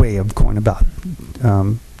way of going about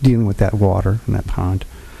dealing with that water in that pond.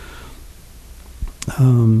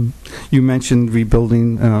 You mentioned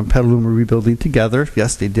rebuilding, Petaluma Rebuilding Together.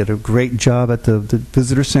 Yes, they did a great job at the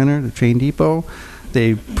visitor center, the train depot.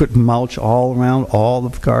 They put mulch all around all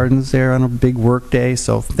the gardens there on a big work day,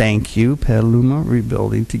 so thank you, Petaluma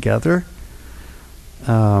Rebuilding Together.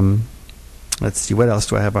 Let's see, what else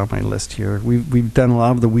do I have on my list here? We've done a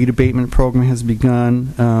lot of the weed abatement program has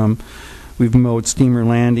begun. We've mowed Steamer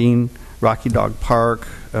Landing, Rocky Dog Park,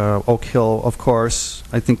 Oak Hill, of course,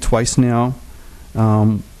 I think twice now.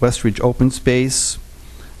 Westridge Open Space.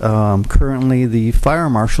 Currently, the Fire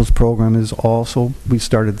Marshals program is also, we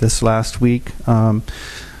started this last week,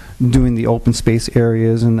 doing the open space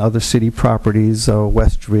areas and other city properties,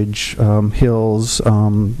 Westridge Hills,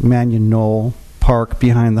 Manion Knoll Park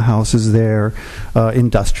behind the houses there,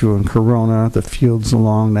 Industrial and Corona, the fields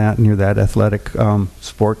along that, near that athletic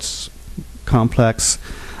sports complex.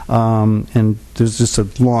 And there's just a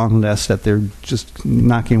long list that they're just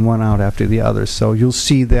knocking one out after the other. So you'll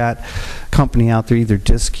see that company out there either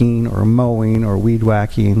disking or mowing or weed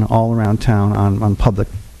whacking all around town on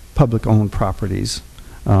public-owned properties,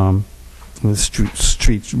 with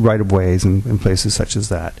streets, right-of-ways, and places such as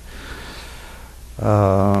that.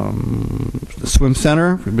 The swim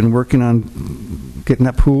center, we've been working on getting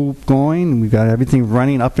that pool going. We've got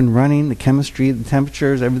everything up and running. The chemistry, the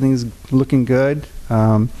temperatures, everything's looking good.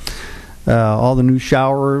 All the new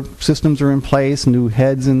shower systems are in place, new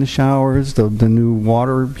heads in the showers. The new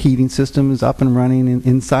water heating system is up and running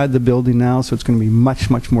inside the building now, so it's going to be much,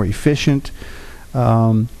 much more efficient,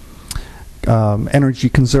 energy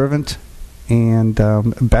conservant, and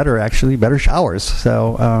better showers.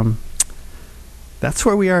 So that's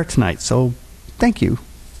where we are tonight. So thank you.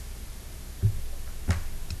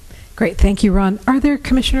 Great. Thank you, Ron. Are there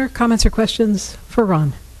commissioner comments or questions for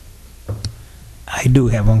Ron? I do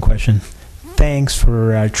have one question. Thanks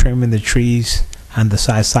for trimming the trees on the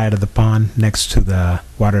side of the pond next to the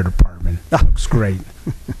water department. Looks great.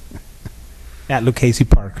 At Lucchese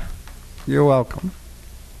Park. You're welcome.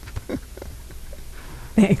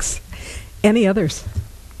 Thanks. Any others?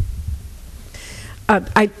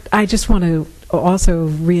 I just want to also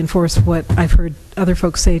reinforce what I've heard other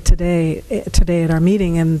folks say today at our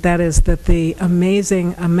meeting, and that is that the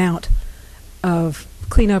amazing amount of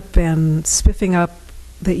cleanup and spiffing up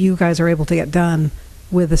that you guys are able to get done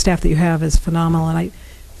with the staff that you have is phenomenal, and I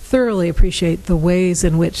thoroughly appreciate the ways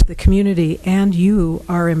in which the community and you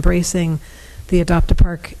are embracing the Adopt a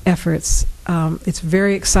Park efforts. It's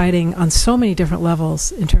very exciting on so many different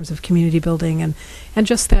levels in terms of community building and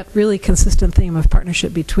just that really consistent theme of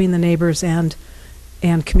partnership between the neighbors and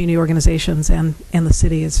community organizations and the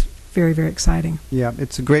city is very, very exciting. Yeah,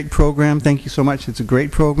 it's a great program. Thank you so much. It's a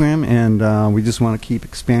great program, and we just want to keep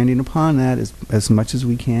expanding upon that as much as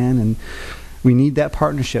we can. And we need that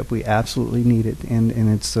partnership. We absolutely need it, and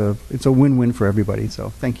it's a win-win for everybody. So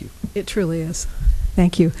thank you. It truly is.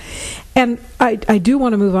 Thank you. And I do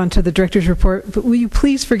want to move on to the director's report, but will you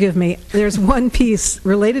please forgive me? There's one piece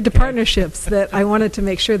related to partnerships that I wanted to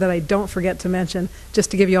make sure that I don't forget to mention,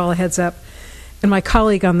 just to give you all a heads up. And my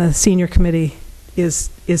colleague on the senior committee is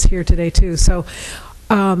here today too. So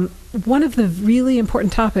one of the really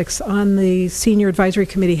important topics on the senior advisory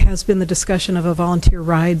committee has been the discussion of a volunteer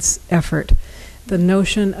rides effort. The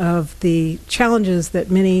notion of the challenges that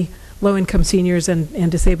many low-income seniors and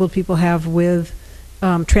disabled people have with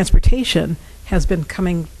transportation has been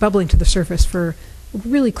bubbling to the surface for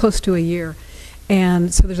really close to a year.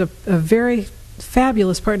 And so there's a very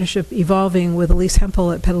fabulous partnership evolving with Elise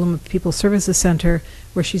Hempel at Petaluma People Services Center,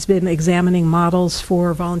 where she's been examining models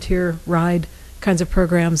for volunteer ride kinds of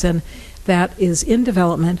programs, and that is in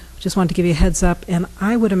development. Just wanted to give you a heads up, and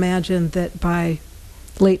I would imagine that by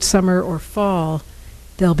late summer or fall,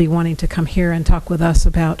 they'll be wanting to come here and talk with us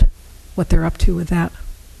about what they're up to with that.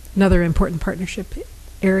 Another important partnership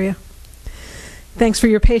area. Thanks for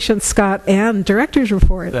your patience, Scott, and director's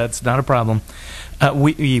report. That's not a problem.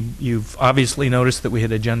 You've obviously noticed that we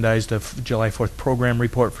had agendized a July 4th program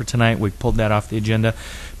report for tonight. We pulled that off the agenda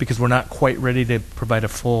because we're not quite ready to provide a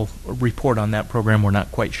full report on that program. We're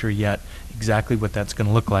not quite sure yet exactly what that's going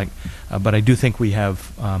to look like, but I do think we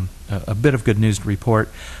have a bit of good news to report.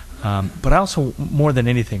 But also, more than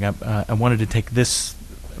anything, I wanted to take this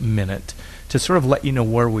minute to sort of let you know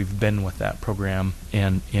where we've been with that program,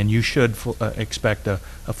 and you should expect a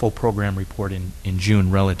full program report in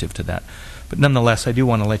June relative to that. But nonetheless, I do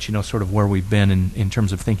want to let you know sort of where we've been in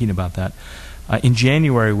terms of thinking about that. In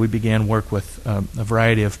January, we began work with a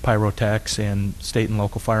variety of pyrotechs and state and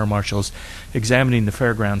local fire marshals examining the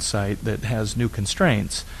fairgrounds site that has new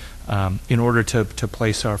constraints in order to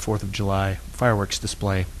place our 4th of July fireworks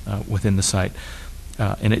display within the site.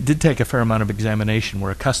 And it did take a fair amount of examination.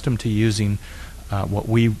 We're accustomed to using what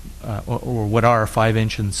are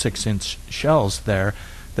 5-inch and 6-inch shells there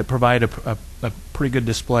that provide a pretty good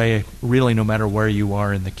display, really, no matter where you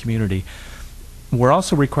are in the community. We're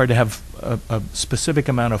also required to have a specific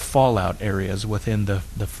amount of fallout areas within the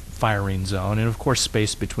firing zone, and of course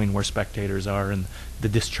space between where spectators are and the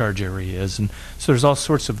discharge area is. And so there's all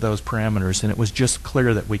sorts of those parameters, and it was just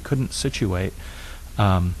clear that we couldn't situate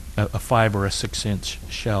a 5 or a 6-inch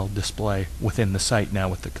shell display within the site now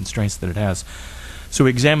with the constraints that it has. So we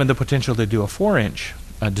examined the potential to do a 4-inch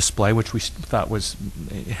display, which we thought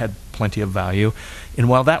had plenty of value. And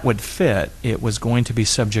while that would fit, it was going to be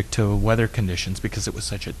subject to weather conditions because it was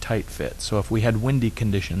such a tight fit. So if we had windy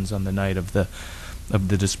conditions on the night of the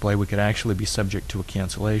display, we could actually be subject to a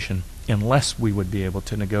cancellation unless we would be able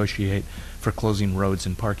to negotiate for closing roads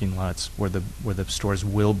and parking lots where the stores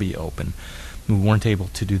will be open. We weren't able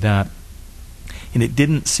to do that. And it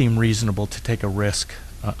didn't seem reasonable to take a risk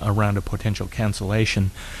around a potential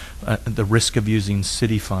cancellation, the risk of using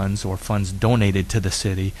city funds or funds donated to the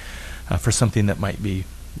city for something that might be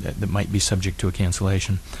subject to a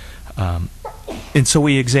cancellation. And so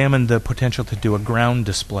we examined the potential to do a ground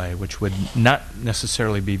display, which would not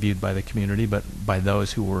necessarily be viewed by the community, but by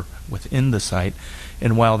those who were within the site.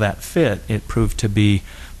 And while that fit, it proved to be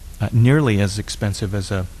nearly as expensive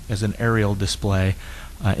as an aerial display,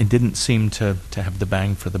 It didn't seem to have the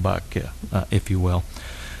bang for the buck, if you will.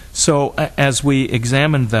 So as we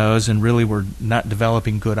examined those and really were not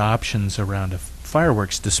developing good options around a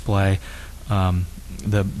fireworks display,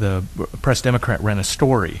 the Press Democrat ran a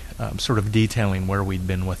story sort of detailing where we'd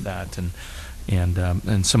been with that and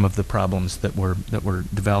some of the problems that were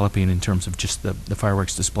developing in terms of just the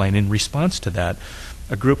fireworks display. And in response to that,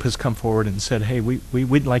 a group has come forward and said, hey,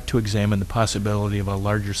 we'd like to examine the possibility of a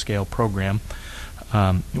larger scale program.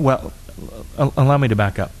 Well, allow me to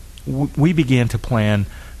back up. We began to plan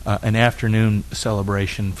an afternoon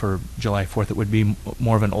celebration for July 4th. It would be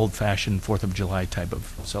more of an old-fashioned 4th of July type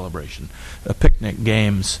of celebration. Picnic,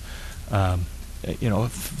 games,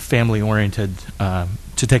 family-oriented,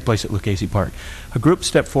 to take place at Lucchese Park. A group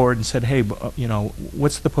stepped forward and said, hey,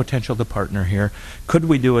 what's the potential to partner here? Could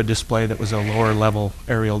we do a display that was a lower-level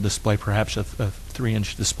aerial display, perhaps a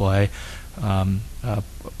 3-inch display?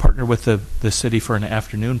 Partner with the city for an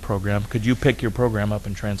afternoon program. Could you pick your program up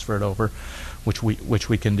and transfer it over, which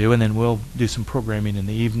we can do, and then we'll do some programming in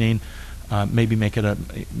the evening. Maybe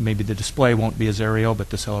the display won't be as aerial,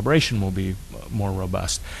 but the celebration will be more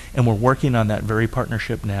robust. And we're working on that very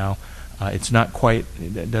partnership now. It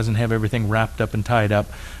doesn't have everything wrapped up and tied up,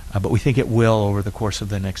 but we think it will over the course of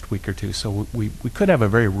the next week or two. So we could have a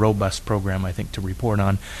very robust program, I think, to report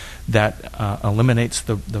on that eliminates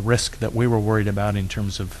the risk that we were worried about in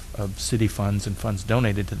terms of city funds and funds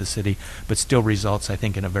donated to the city, but still results, I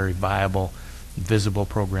think, in a very viable, visible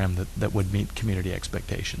program that would meet community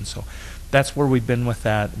expectations. So that's where we've been with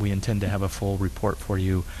that. We intend to have a full report for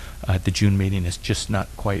you at the June meeting. It's just not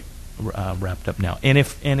quite wrapped up now. And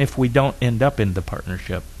if we don't end up in the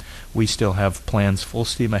partnership, we still have plans full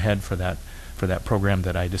steam ahead for that program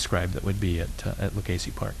that I described that would be at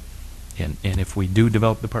Lucchese Park. And if we do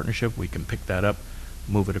develop the partnership, we can pick that up,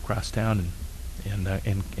 move it across town,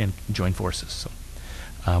 and join forces. So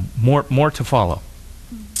more to follow.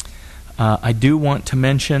 I do want to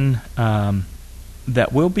mention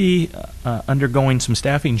that we'll be undergoing some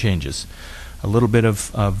staffing changes, a little bit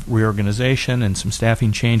of reorganization and some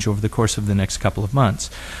staffing change over the course of the next couple of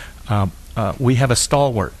months. We have a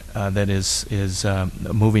stalwart that is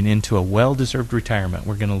moving into a well-deserved retirement.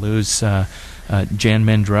 We're going to lose Jan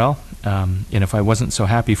Mendrell, and if I wasn't so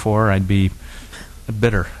happy for her, I'd be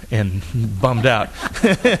bitter and bummed out.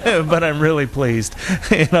 But I'm really pleased.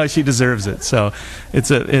 She deserves it. So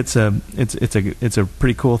it's a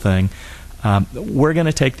pretty cool thing. We're going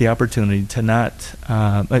to take the opportunity to not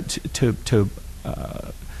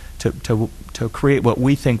to create what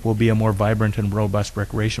we think will be a more vibrant and robust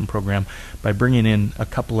recreation program by bringing in a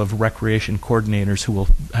couple of recreation coordinators who will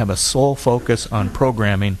have a sole focus on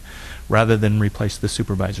programming rather than replace the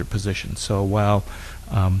supervisor position. So while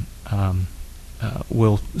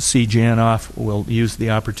we'll see Jan off, we'll use the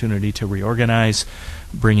opportunity to reorganize,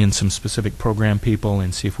 bring in some specific program people,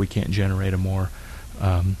 and see if we can't generate a more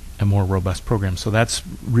robust program. So that's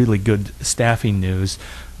really good staffing news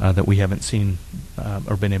that we haven't seen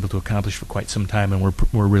or been able to accomplish for quite some time, and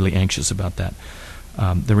we're really anxious about that.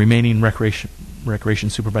 The remaining recreation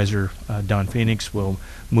supervisor, Don Phoenix, will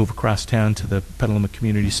move across town to the Petaluma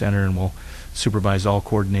Community Center and will supervise all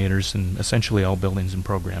coordinators and essentially all buildings and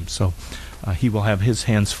programs. So he will have his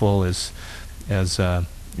hands full as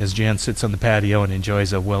Jan sits on the patio and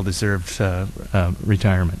enjoys a well-deserved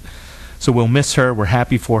retirement. So we'll miss her. We're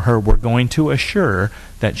happy for her. We're going to assure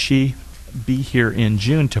that she be here in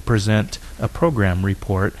June to present a program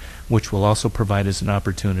report, which will also provide us an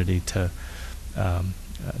opportunity to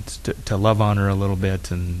love on her a little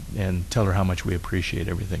bit and tell her how much we appreciate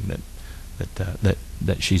everything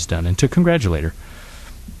that she's done, and to congratulate her.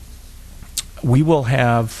 We will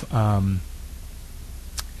have,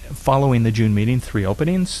 following the June meeting, 3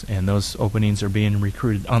 openings, and those openings are being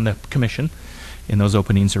recruited on the commission, and those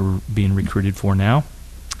openings are being recruited for now.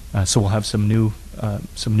 So we'll have some new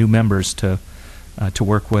members to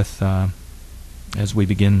work with as we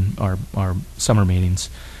begin our summer meetings.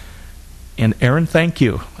 And Aaron, thank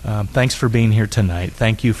you. Thanks for being here tonight.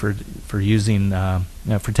 Thank you for taking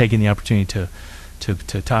the opportunity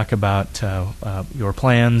to talk about your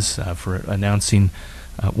plans, for announcing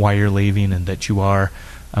why you're leaving and that you are.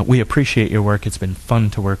 We appreciate your work. It's been fun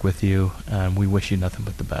to work with you. We wish you nothing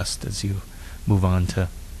but the best as you move on to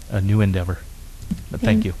a new endeavor. But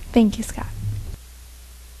thank you. Thank you, Scott.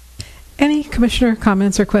 Any commissioner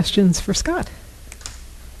comments or questions for Scott?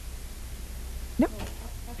 No.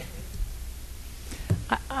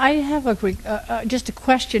 I have just a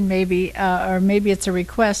question, maybe, or maybe it's a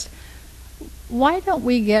request. Why don't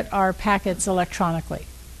we get our packets electronically?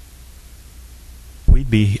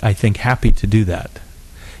 We'd be, I think, happy to do that.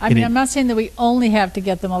 I mean, I'm not saying that we only have to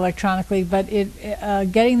get them electronically, but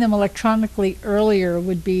getting them electronically earlier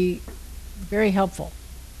would be very helpful.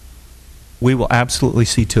 We will absolutely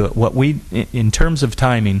see to it. In terms of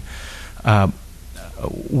timing,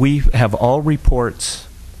 we have all reports,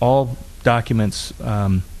 all documents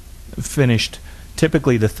finished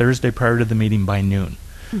typically the Thursday prior to the meeting by noon.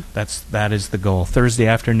 That is the goal. Thursday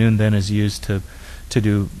afternoon then is used to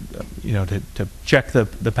do, to check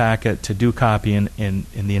the packet, to do copy, and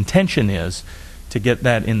the intention is to get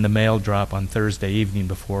that in the mail drop on Thursday evening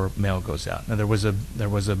before mail goes out. Now there was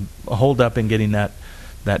a hold up in getting that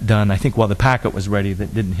done. I think while the packet was ready,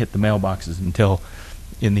 that didn't hit the mailboxes until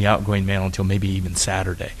in the outgoing mail until maybe even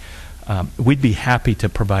Saturday. We'd be happy to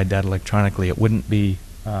provide that electronically. It wouldn't be.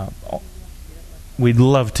 We'd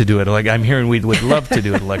love to do it. Like I'm hearing, we would love to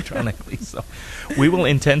do it electronically. So we will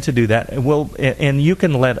intend to do that. And you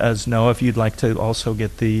can let us know if you'd like to also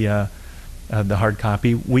get the hard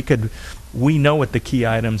copy. We know what the key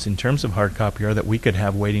items in terms of hard copy are that we could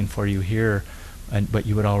have waiting for you here, but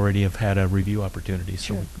you would already have had a review opportunity.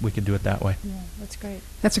 So Sure. we could do it that way. Yeah, that's great.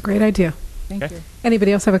 That's a great idea. Thank Okay. you.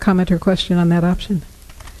 Anybody else have a comment or question on that option?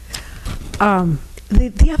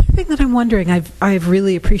 The other thing that I'm wondering, I've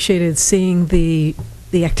really appreciated seeing the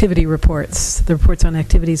activity reports, the reports on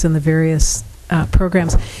activities in the various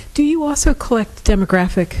programs. Do you also collect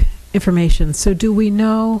demographic information? So do we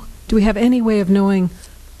have any way of knowing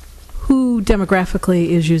who demographically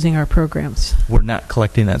is using our programs? We're not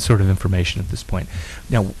collecting that sort of information at this point.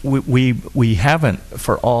 Now, we haven't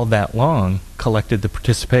for all that long collected the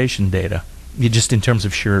participation data, just in terms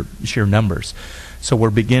of sheer numbers. So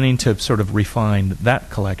we're beginning to sort of refine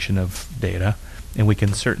that collection of data, and we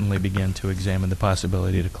can certainly begin to examine the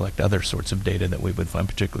possibility to collect other sorts of data that we would find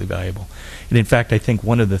particularly valuable. And in fact, I think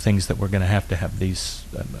one of the things that we're going to have these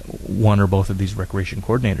one or both of these recreation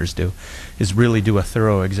coordinators do is really do a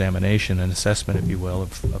thorough examination and assessment, if you will,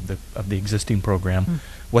 of the existing program,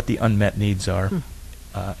 what the unmet needs are,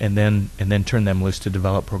 and then turn them loose to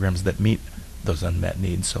develop programs that meet those unmet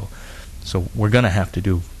needs. So we're going to have to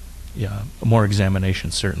do more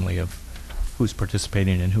examination, certainly, of who's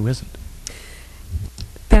participating and who isn't.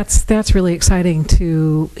 That's really exciting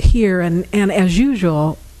to hear, and as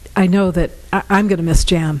usual, I know that I'm going to miss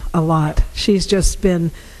Jan a lot. She's just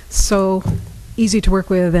been so easy to work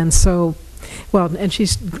with, and and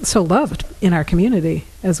she's so loved in our community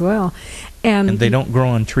as well. And they don't grow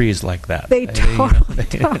on trees like that. They totally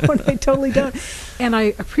don't. They totally don't. And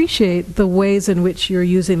I appreciate the ways in which you're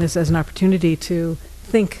using this as an opportunity to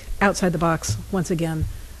think outside the box once again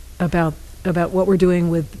about what we're doing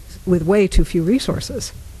with way too few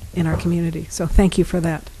resources in our community. So thank you for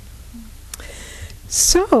that.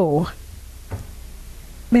 So,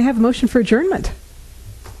 may I have a motion for adjournment?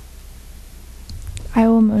 I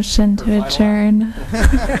will motion to adjourn.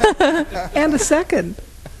 And a second.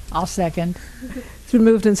 I'll second. It's been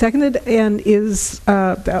moved and seconded, and is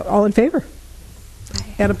all in favor?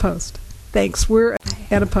 And opposed? Thanks.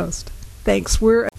 We're